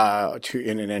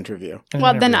 In an interview.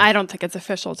 Then I don't think it's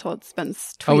official till it's been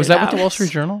tweeted out. Oh, was that with the Wall Street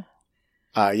Journal?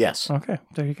 Yes. Okay,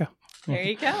 there you go. There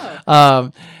you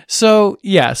go. So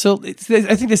I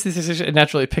think this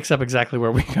naturally picks up exactly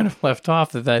where we kind of left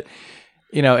off. That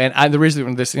and the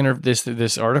reason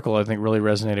this article I think really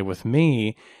resonated with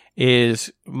me is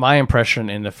my impression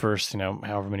in the first,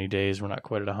 however many days, we're not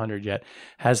quite at 100 yet,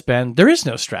 has been there is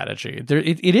no strategy.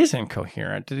 It is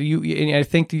incoherent. I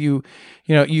think that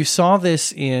you saw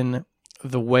this in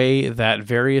the way that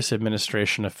various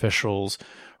administration officials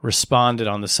responded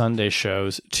on the Sunday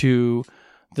shows to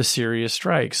the Syria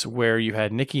strikes, where you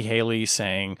had Nikki Haley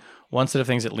saying one set of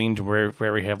things that leaned very,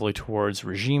 very heavily towards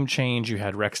regime change. You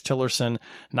had Rex Tillerson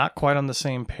not quite on the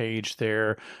same page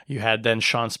there. You had then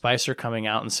Sean Spicer coming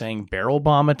out and saying barrel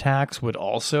bomb attacks would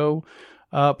also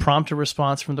prompt a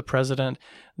response from the president.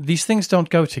 these things don't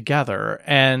go together.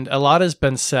 And a lot has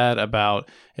been said about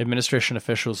administration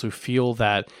officials who feel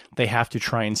that they have to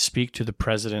try and speak to the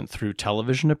president through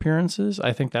television appearances.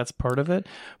 I think that's part of it.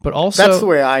 But also, that's the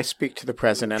way I speak to the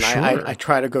president. Sure. I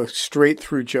try to go straight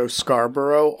through Joe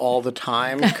Scarborough all the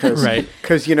time because, Right.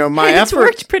 My It's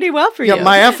worked pretty well for you. Yeah,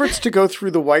 my efforts to go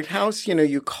through the White House,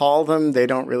 you call them, they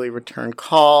don't really return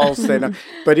calls. They don't.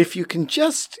 But if you can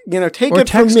just, take Or it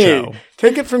from text me. Joe.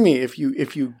 Take it from me. If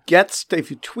you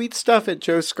tweet stuff at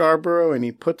Joe Scarborough and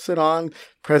he puts it on,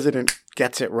 president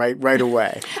gets it right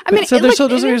away. I mean,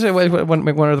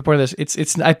 one other point of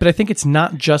this. But I think it's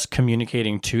not just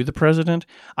communicating to the president.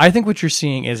 I think what you're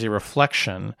seeing is a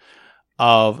reflection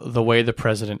of the way the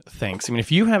president thinks. I mean,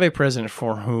 if you have a president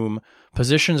for whom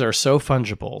positions are so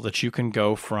fungible that you can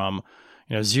go from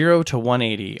 0 to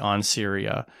 180 on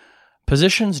Syria,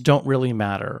 positions don't really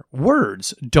matter.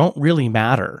 Words don't really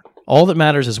matter. All that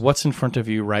matters is what's in front of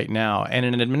you right now. And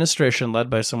in an administration led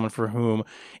by someone for whom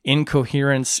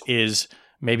incoherence is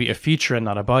maybe a feature and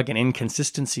not a bug, and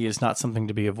inconsistency is not something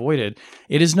to be avoided,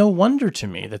 it is no wonder to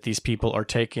me that these people are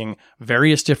taking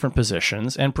various different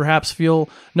positions and perhaps feel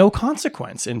no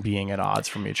consequence in being at odds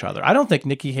from each other. I don't think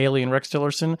Nikki Haley and Rex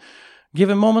Tillerson give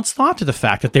a moment's thought to the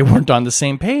fact that they weren't on the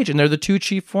same page, and they're the two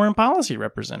chief foreign policy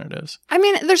representatives. I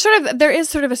mean, there is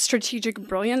sort of a strategic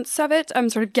brilliance of it. I'm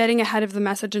sort of getting ahead of the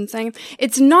message and saying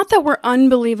it's not that we're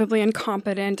unbelievably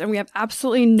incompetent and we have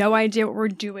absolutely no idea what we're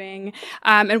doing,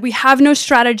 and we have no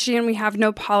strategy and we have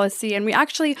no policy, and we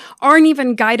actually aren't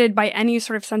even guided by any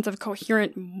sort of sense of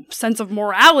coherent sense of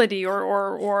morality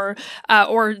or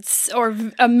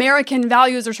American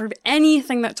values or sort of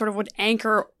anything that sort of would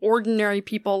anchor ordinary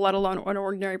people, let alone an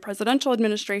ordinary presidential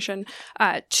administration,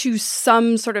 to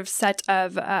some sort of set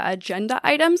of agenda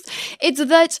items. It's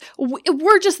that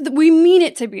we mean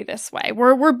it to be this way.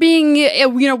 We're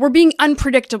being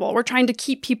unpredictable. We're trying to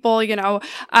keep people, on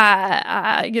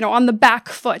the back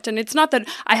foot. And it's not that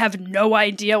I have no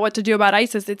idea what to do about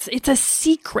ISIS. It's a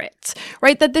secret,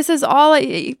 right? That this is all,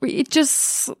 it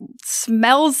just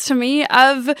smells to me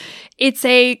of it's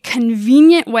a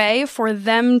convenient way for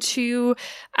them to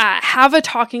have a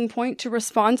talking point to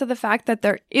respond to the fact that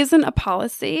there isn't a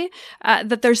policy,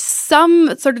 that there's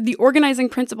some sort of the organizing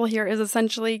principle here is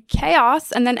essentially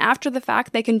chaos. And then after the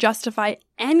fact, they can justify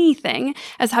anything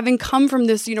as having come from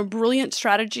this, brilliant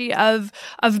strategy of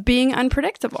being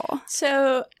unpredictable.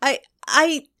 So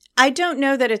I don't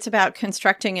know that it's about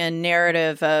constructing a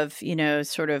narrative of,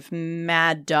 sort of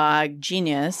mad dog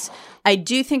genius. I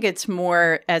do think it's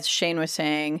more, as Shane was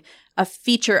saying, a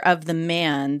feature of the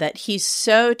man that he's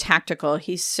so tactical,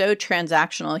 he's so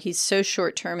transactional, he's so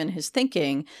short-term in his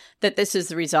thinking that this is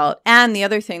the result. And the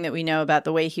other thing that we know about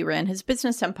the way he ran his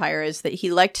business empire is that he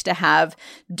liked to have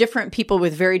different people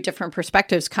with very different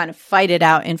perspectives kind of fight it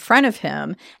out in front of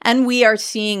him. And we are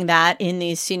seeing that in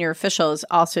these senior officials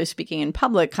also speaking in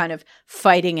public, kind of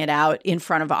fighting it out in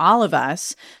front of all of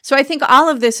us. So I think all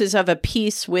of this is of a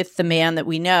piece with the man that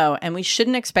we know, and we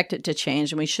shouldn't expect it to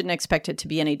change, and we shouldn't expect it to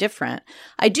be any different.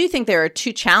 I do think there are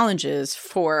two challenges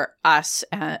for us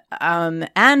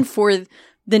and for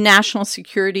the national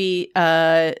security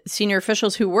senior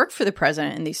officials who work for the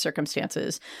president in these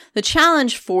circumstances. The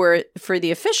challenge for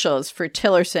the officials, for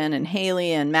Tillerson and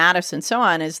Haley and Mattis and so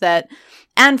on, is that,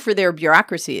 and for their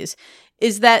bureaucracies,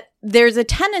 is that there's a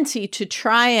tendency to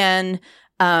try and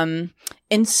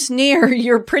ensnare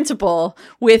your principal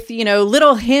with,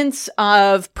 little hints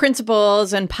of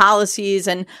principles and policies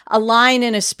and a line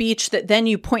in a speech that then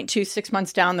you point to 6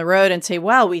 months down the road and say,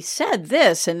 well, we said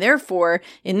this, and therefore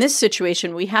in this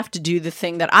situation, we have to do the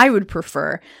thing that I would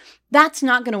prefer. That's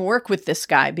not going to work with this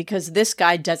guy because this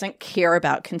guy doesn't care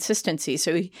about consistency.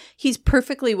 So he's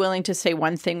perfectly willing to say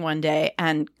one thing one day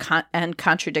and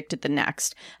contradict it the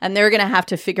next. And they're going to have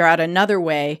to figure out another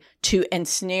way to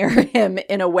ensnare him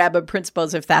in a web of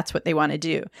principles if that's what they want to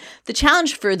do. The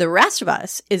challenge for the rest of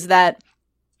us is that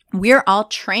we're all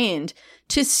trained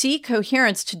to see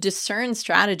coherence, to discern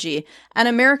strategy. And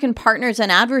American partners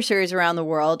and adversaries around the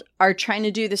world are trying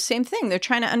to do the same thing. They're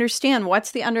trying to understand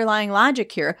what's the underlying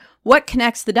logic here, what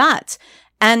connects the dots.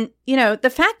 And,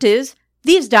 the fact is,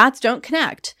 these dots don't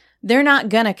connect. They're not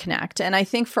going to connect. And I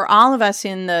think for all of us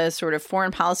in the sort of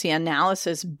foreign policy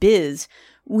analysis biz,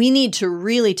 we need to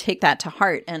really take that to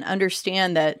heart and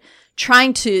understand that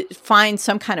trying to find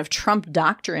some kind of Trump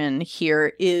doctrine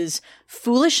here is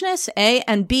foolishness, A,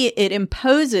 and B, it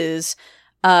imposes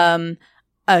a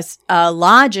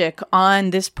logic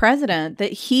on this president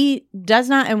that he does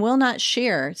not and will not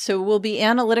share. So we'll be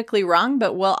analytically wrong,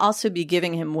 but we'll also be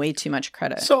giving him way too much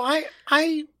credit. So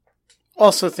I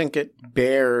also think it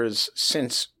bears,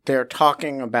 since they're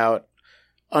talking about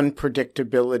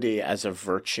unpredictability as a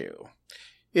virtue.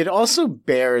 It also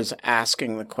bears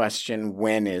asking the question,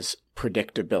 when is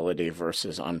predictability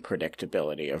versus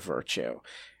unpredictability a virtue?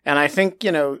 And I think,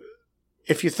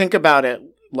 if you think about it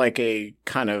like a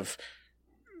kind of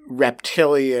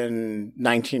reptilian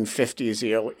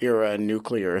 1950s era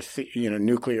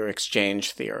nuclear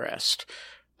exchange theorist,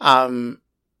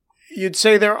 you'd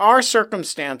say there are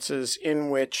circumstances in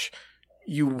which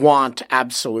you want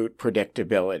absolute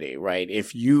predictability, right?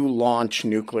 If you launch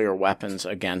nuclear weapons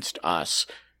against us,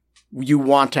 you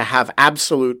want to have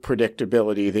absolute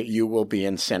predictability that you will be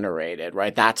incinerated,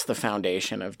 right? That's the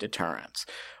foundation of deterrence.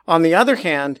 On the other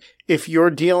hand, if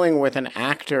you're dealing with an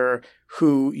actor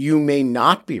who you may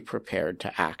not be prepared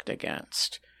to act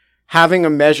against, having a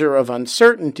measure of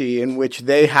uncertainty in which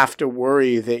they have to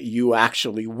worry that you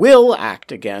actually will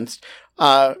act against,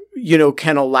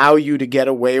 can allow you to get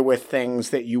away with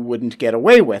things that you wouldn't get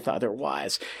away with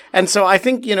otherwise. And so I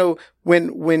think,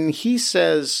 when he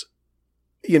says,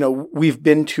 we've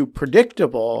been too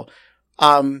predictable,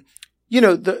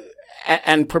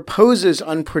 and proposes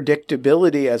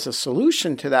unpredictability as a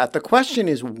solution to that. The question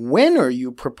is, when are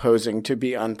you proposing to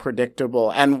be unpredictable,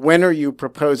 and when are you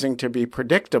proposing to be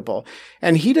predictable?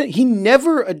 And he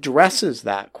never addresses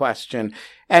that question.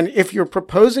 And if you're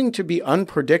proposing to be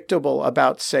unpredictable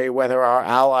about, say, whether our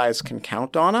allies can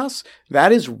count on us,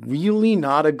 that is really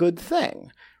not a good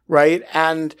thing, right?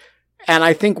 And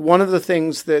I think one of the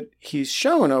things that he's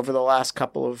shown over the last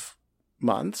couple of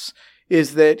months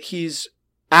is that he's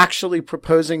actually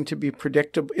proposing to be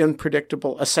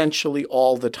unpredictable essentially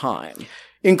all the time,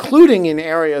 including in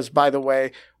areas, by the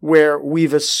way, where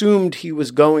we've assumed he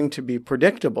was going to be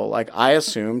predictable. Like I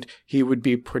assumed he would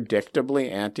be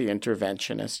predictably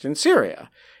anti-interventionist in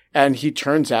Syria. And he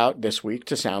turns out this week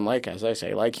to sound like, as I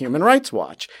say, like Human Rights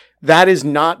Watch. That is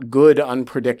not good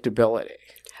unpredictability.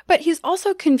 But he's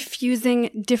also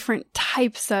confusing different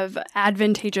types of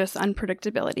advantageous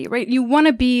unpredictability, right? You want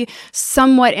to be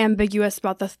somewhat ambiguous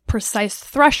about the precise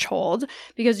threshold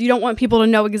because you don't want people to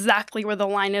know exactly where the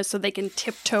line is so they can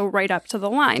tiptoe right up to the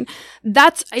line.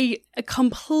 That's a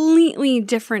completely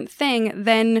different thing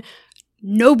than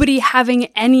nobody having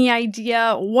any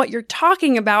idea what you're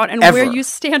talking about and where you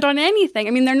stand on anything.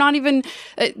 I mean, they're not even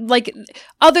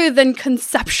other than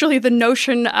conceptually the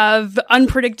notion of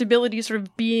unpredictability sort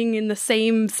of being in the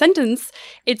same sentence,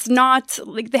 it's not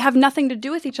like they have nothing to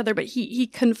do with each other, but he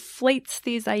conflates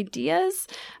these ideas.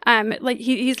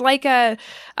 He's like a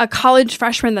college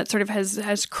freshman that sort of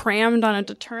has crammed on a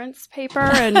deterrence paper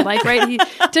and he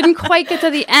didn't quite get to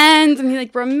the end and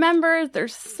he remembers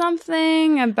there's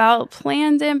something about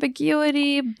planned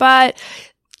ambiguity, but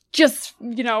just,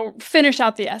 finish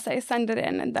out the essay, send it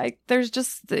in. And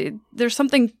there's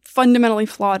something fundamentally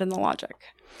flawed in the logic.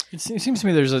 It seems to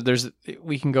me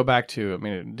we can go back to,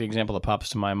 the example that pops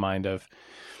to my mind of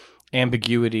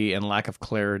ambiguity and lack of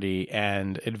clarity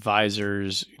and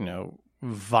advisors,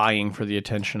 vying for the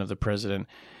attention of the president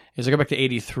is I go back to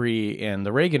 1983 in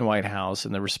the Reagan White House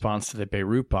and the response to the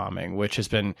Beirut bombing, which has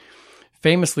been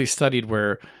famously studied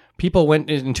where people went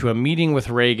into a meeting with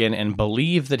Reagan and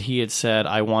believed that he had said,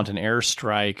 I want an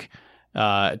airstrike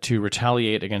to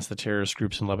retaliate against the terrorist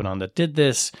groups in Lebanon that did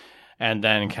this. And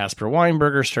then Caspar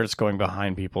Weinberger starts going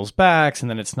behind people's backs. And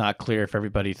then it's not clear if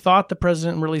everybody thought the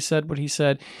president really said what he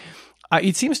said.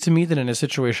 It seems to me that in a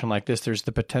situation like this, there's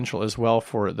the potential as well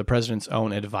for the president's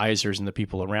own advisors and the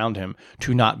people around him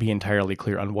to not be entirely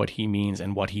clear on what he means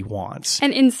and what he wants.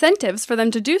 And incentives for them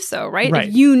to do so, right?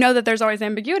 If you know that there's always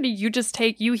ambiguity,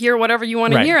 you hear whatever you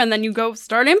want to hear, and then you go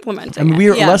start implementing it.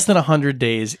 We're less than 100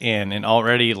 days in, and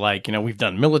already, we've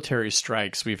done military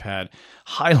strikes, we've had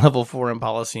high-level foreign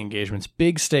policy engagements,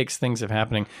 big stakes things have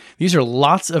happening. These are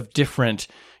lots of different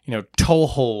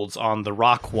toeholds on the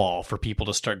rock wall for people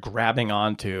to start grabbing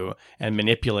onto and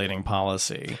manipulating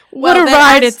policy. What a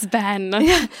ride it's been.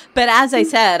 But as I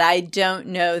said, I don't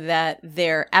know that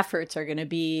their efforts are going to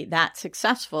be that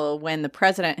successful when the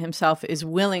president himself is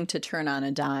willing to turn on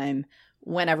a dime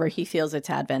whenever he feels it's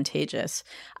advantageous.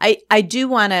 I do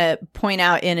want to point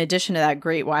out, in addition to that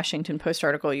great Washington Post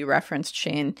article you referenced,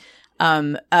 Shane,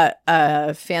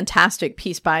 a fantastic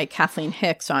piece by Kathleen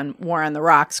Hicks on War on the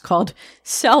Rocks called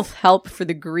Self-Help for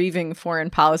the Grieving Foreign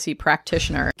Policy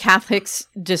Practitioner. Kath Hicks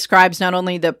describes not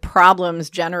only the problems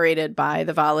generated by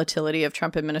the volatility of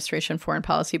Trump administration foreign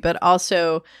policy, but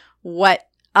also what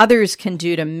others can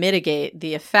do to mitigate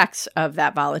the effects of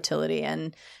that volatility.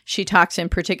 And she talks in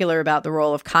particular about the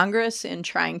role of Congress in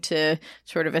trying to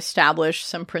sort of establish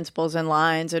some principles and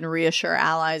lines and reassure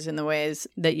allies in the ways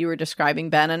that you were describing,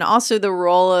 Ben, and also the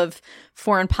role of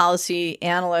foreign policy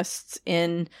analysts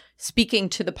in speaking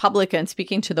to the public and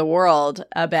speaking to the world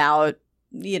about,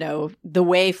 you know, the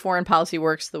way foreign policy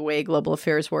works, the way global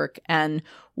affairs work, and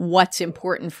what's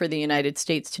important for the United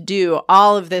States to do.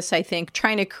 All of this, I think,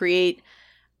 trying to create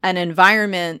an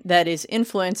environment that is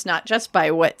influenced not just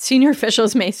by what senior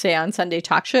officials may say on Sunday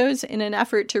talk shows in an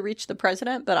effort to reach the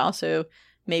president, but also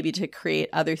maybe to create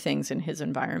other things in his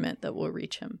environment that will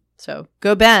reach him. So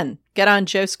go, Ben. Get on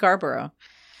Joe Scarborough.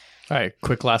 All right,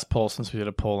 quick last poll, since we did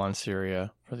a poll on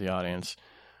Syria for the audience.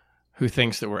 Who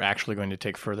thinks that we're actually going to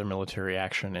take further military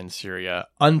action in Syria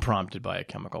unprompted by a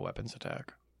chemical weapons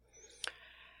attack?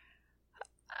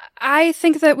 I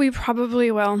think that we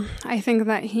probably will. I think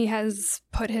that he has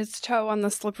put his toe on the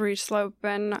slippery slope,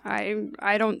 and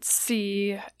I don't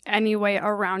see any way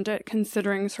around it,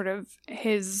 considering sort of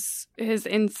his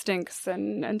instincts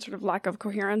and sort of lack of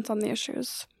coherence on the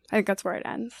issues. I think that's where it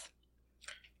ends.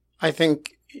 I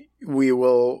think we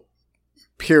will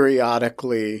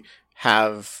periodically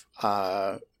have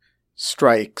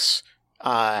strikes,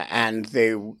 and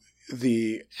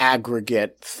the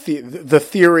aggregate, the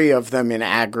theory of them in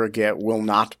aggregate will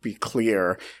not be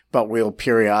clear, but we'll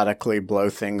periodically blow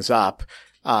things up.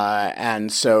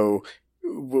 And so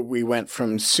we went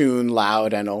from soon,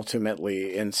 loud, and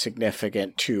ultimately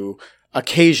insignificant to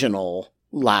occasional,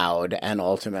 loud, and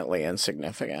ultimately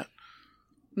insignificant.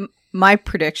 My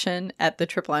prediction at the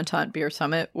Triple Entente Beer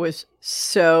Summit was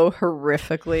so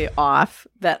horrifically off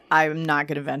that I'm not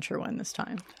going to venture one this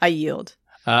time. I yield.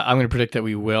 I'm going to predict that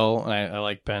we will. And I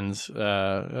like Ben's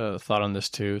thought on this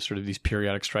too, sort of these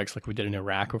periodic strikes like we did in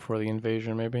Iraq before the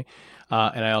invasion, maybe.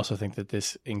 And I also think that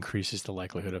this increases the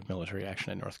likelihood of military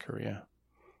action in North Korea.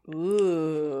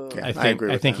 Ooh. Yeah,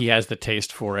 I think he has the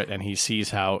taste for it, and he sees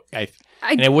how...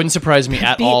 and it wouldn't surprise me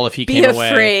at all if he came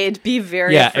away... Be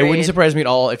very afraid. It wouldn't surprise me at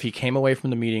all if he came away from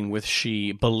the meeting with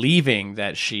Xi believing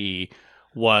that Xi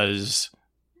was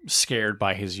scared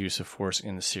by his use of force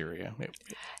in Syria.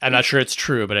 I'm not sure it's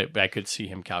true, but I could see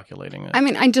him calculating it. I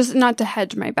mean, I just, not to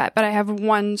hedge my bet, but I have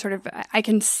one sort of, I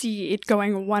can see it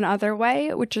going one other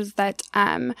way, which is that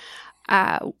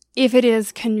if it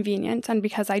is convenient, and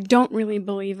because I don't really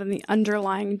believe in the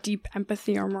underlying deep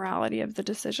empathy or morality of the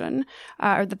decision,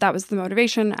 or that was the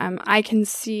motivation, I can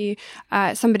see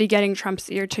somebody getting Trump's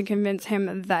ear to convince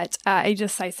him that a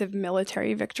decisive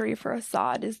military victory for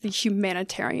Assad is the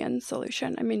humanitarian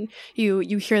solution. I mean, you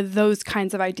hear those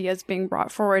kinds of ideas being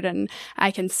brought forward, and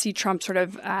I can see Trump sort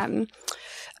of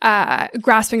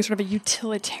grasping sort of a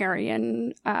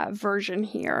utilitarian version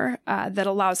here that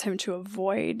allows him to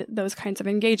avoid those kinds of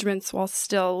engagements while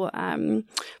still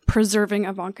preserving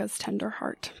Ivanka's tender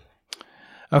heart.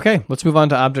 Okay, let's move on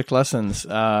to object lessons.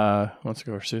 Let's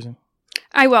go for Susan.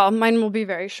 I will. Mine will be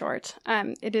very short.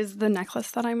 It is the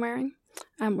necklace that I'm wearing.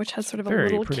 Which has sort of a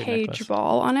little cage necklace.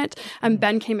 Ball on it.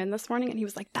 Ben came in this morning and he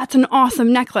was like, "That's an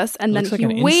awesome necklace." And then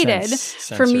he waited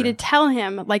for me to tell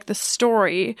him like the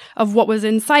story of what was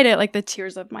inside it, like the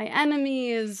tears of my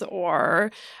enemies,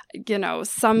 or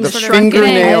some the sort of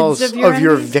fingernails of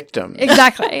your victim.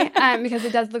 Exactly, because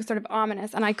it does look sort of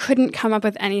ominous, and I couldn't come up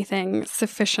with anything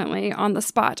sufficiently on the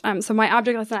spot. So my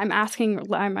object lesson, I'm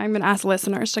going to ask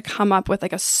listeners to come up with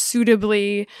like a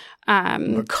suitably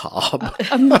macabre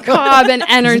and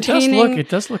entertaining it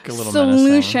does look a little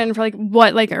solution for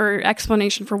or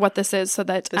explanation for what this is, so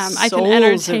that I can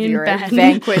entertain Ben.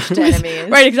 Vanquished enemies.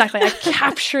 Right, exactly. I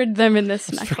captured them in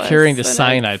this necklace. For carrying the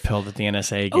cyanide pill that the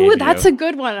NSA gave you. Oh, that's a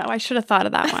good one. Oh, I should have thought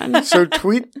of that one. So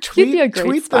tweet them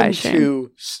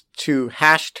to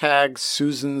hashtag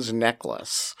Susan's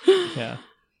necklace. Yeah.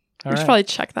 We should probably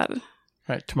check that. All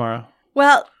right, tomorrow.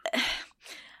 Well,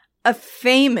 a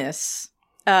famous,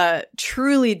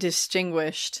 truly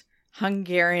distinguished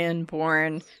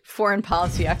Hungarian-born foreign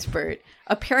policy expert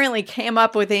apparently came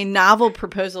up with a novel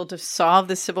proposal to solve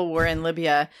the civil war in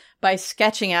Libya by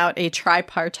sketching out a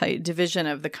tripartite division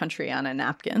of the country on a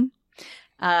napkin.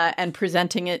 And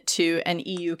presenting it to an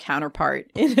EU counterpart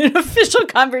in an official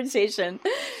conversation.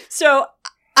 So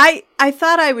I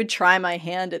thought I would try my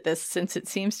hand at this since it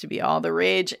seems to be all the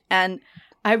rage. And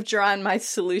I've drawn my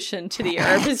solution to the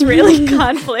Arab-Israeli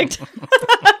conflict.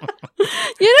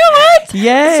 You know what?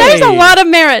 Yay! There's a lot of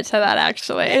merit to that,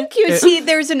 actually. Thank you. See,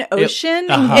 there's an ocean,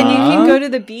 and you can go to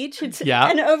the beach.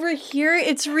 And over here,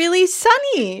 it's really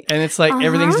sunny. And it's like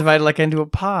everything's divided like into a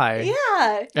pie.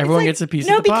 Yeah. Everyone gets a piece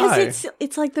of the pie. No, because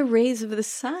it's like the rays of the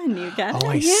sun. You got it? Oh,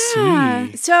 I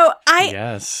see. So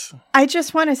I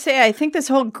just want to say, I think this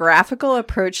whole graphical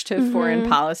approach to foreign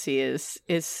policy is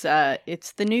it's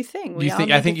the new thing.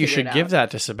 I think you should give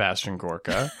that to Sebastian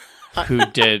Gorka. Who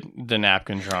did the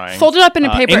napkin drawing? Fold it up in a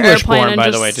paper English airplane, born, and by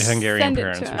just the way, to Hungarian send it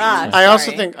parents. to him.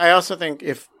 I also think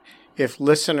if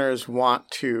listeners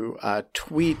want to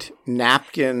tweet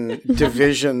napkin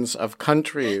divisions of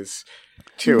countries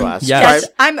to us, yes,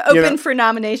 I'm open for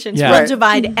nominations. We'll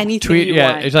divide anything you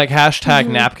want. It's like hashtag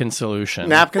napkin solution.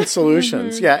 Napkin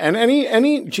solutions, and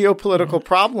any geopolitical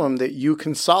problem that you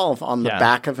can solve on the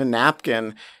back of a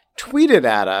napkin, tweet it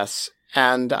at us,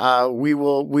 and we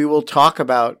will talk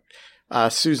about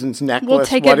Susan's necklace, we'll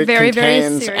take what it very,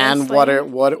 contains, very and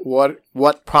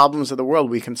what problems of the world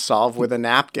we can solve with a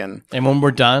napkin. And when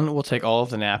we're done, we'll take all of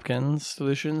the napkin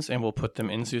solutions and we'll put them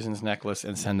in Susan's necklace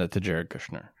and send it to Jared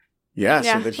Kushner. Yeah,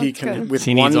 so that he can, with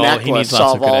he one necklace,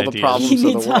 solve all the problems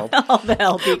of the world. All the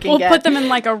help he can we'll get. put them in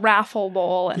like a raffle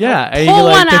bowl. And and pull you can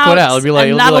one pick out, one out. It'll be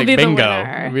like bingo.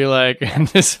 It'll be like, and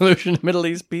the solution to Middle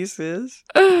East peace is...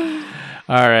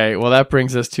 All right. Well, that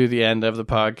brings us to the end of the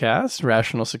podcast.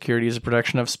 Rational Security is a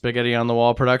production of Spaghetti on the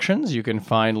Wall Productions. You can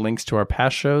find links to our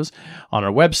past shows on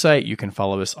our website. You can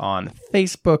follow us on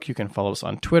Facebook. You can follow us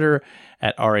on Twitter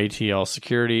at RATL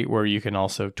Security, where you can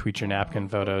also tweet your napkin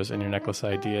photos and your necklace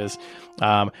ideas.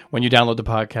 When you download the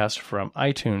podcast from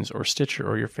iTunes or Stitcher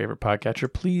or your favorite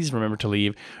podcatcher, please remember to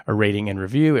leave a rating and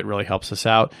review. It really helps us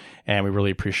out, and we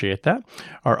really appreciate that.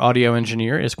 Our audio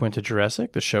engineer is Quinta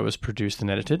Jurecic. The show is produced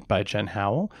and edited by Jen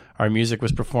Howell. Our music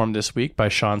was performed this week by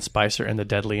Sean Spicer and the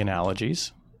Deadly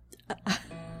Analogies.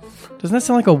 Doesn't that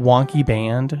sound like a wonky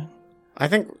band? I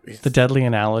think the Deadly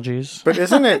Analogies. But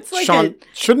isn't it Sean?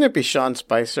 Shouldn't it be Sean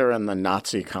Spicer and the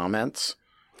Nazi comments?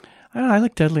 I don't know, I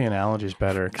like Deadly Analogies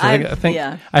better. I think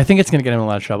it's going to get him in a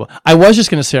lot of trouble. I was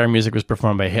just going to say our music was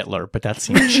performed by Hitler, but that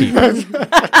seemed cheap. A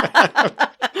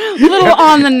little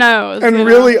on the nose. And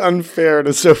really unfair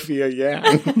to Sophia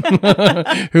Yan.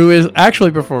 Who is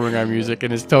actually performing our music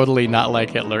and is totally not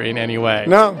like Hitler in any way.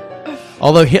 No.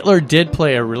 Although Hitler did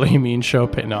play a really mean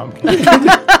Chopin. No, I'm kidding.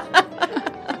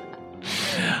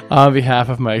 On behalf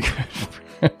of my good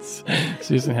friends,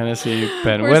 Susan Hennessy,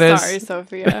 Ben Wittes, sorry,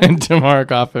 Sophia, and Tamara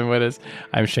Coffin-Wittes,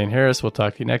 I'm Shane Harris. We'll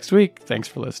talk to you next week. Thanks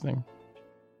for listening.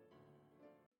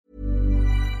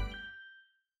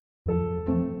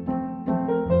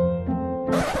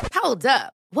 Hold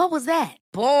up. What was that?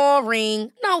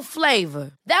 Boring. No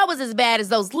flavor. That was as bad as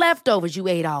those leftovers you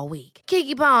ate all week.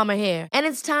 Keke Palmer here, and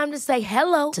it's time to say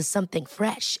hello to something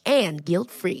fresh and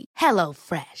guilt-free.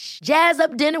 HelloFresh. Jazz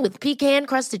up dinner with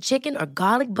pecan-crusted chicken or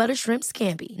garlic butter shrimp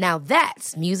scampi. Now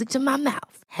that's music to my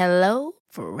mouth.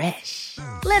 HelloFresh.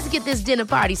 Let's get this dinner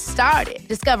party started.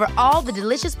 Discover all the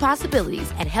delicious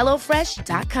possibilities at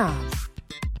HelloFresh.com.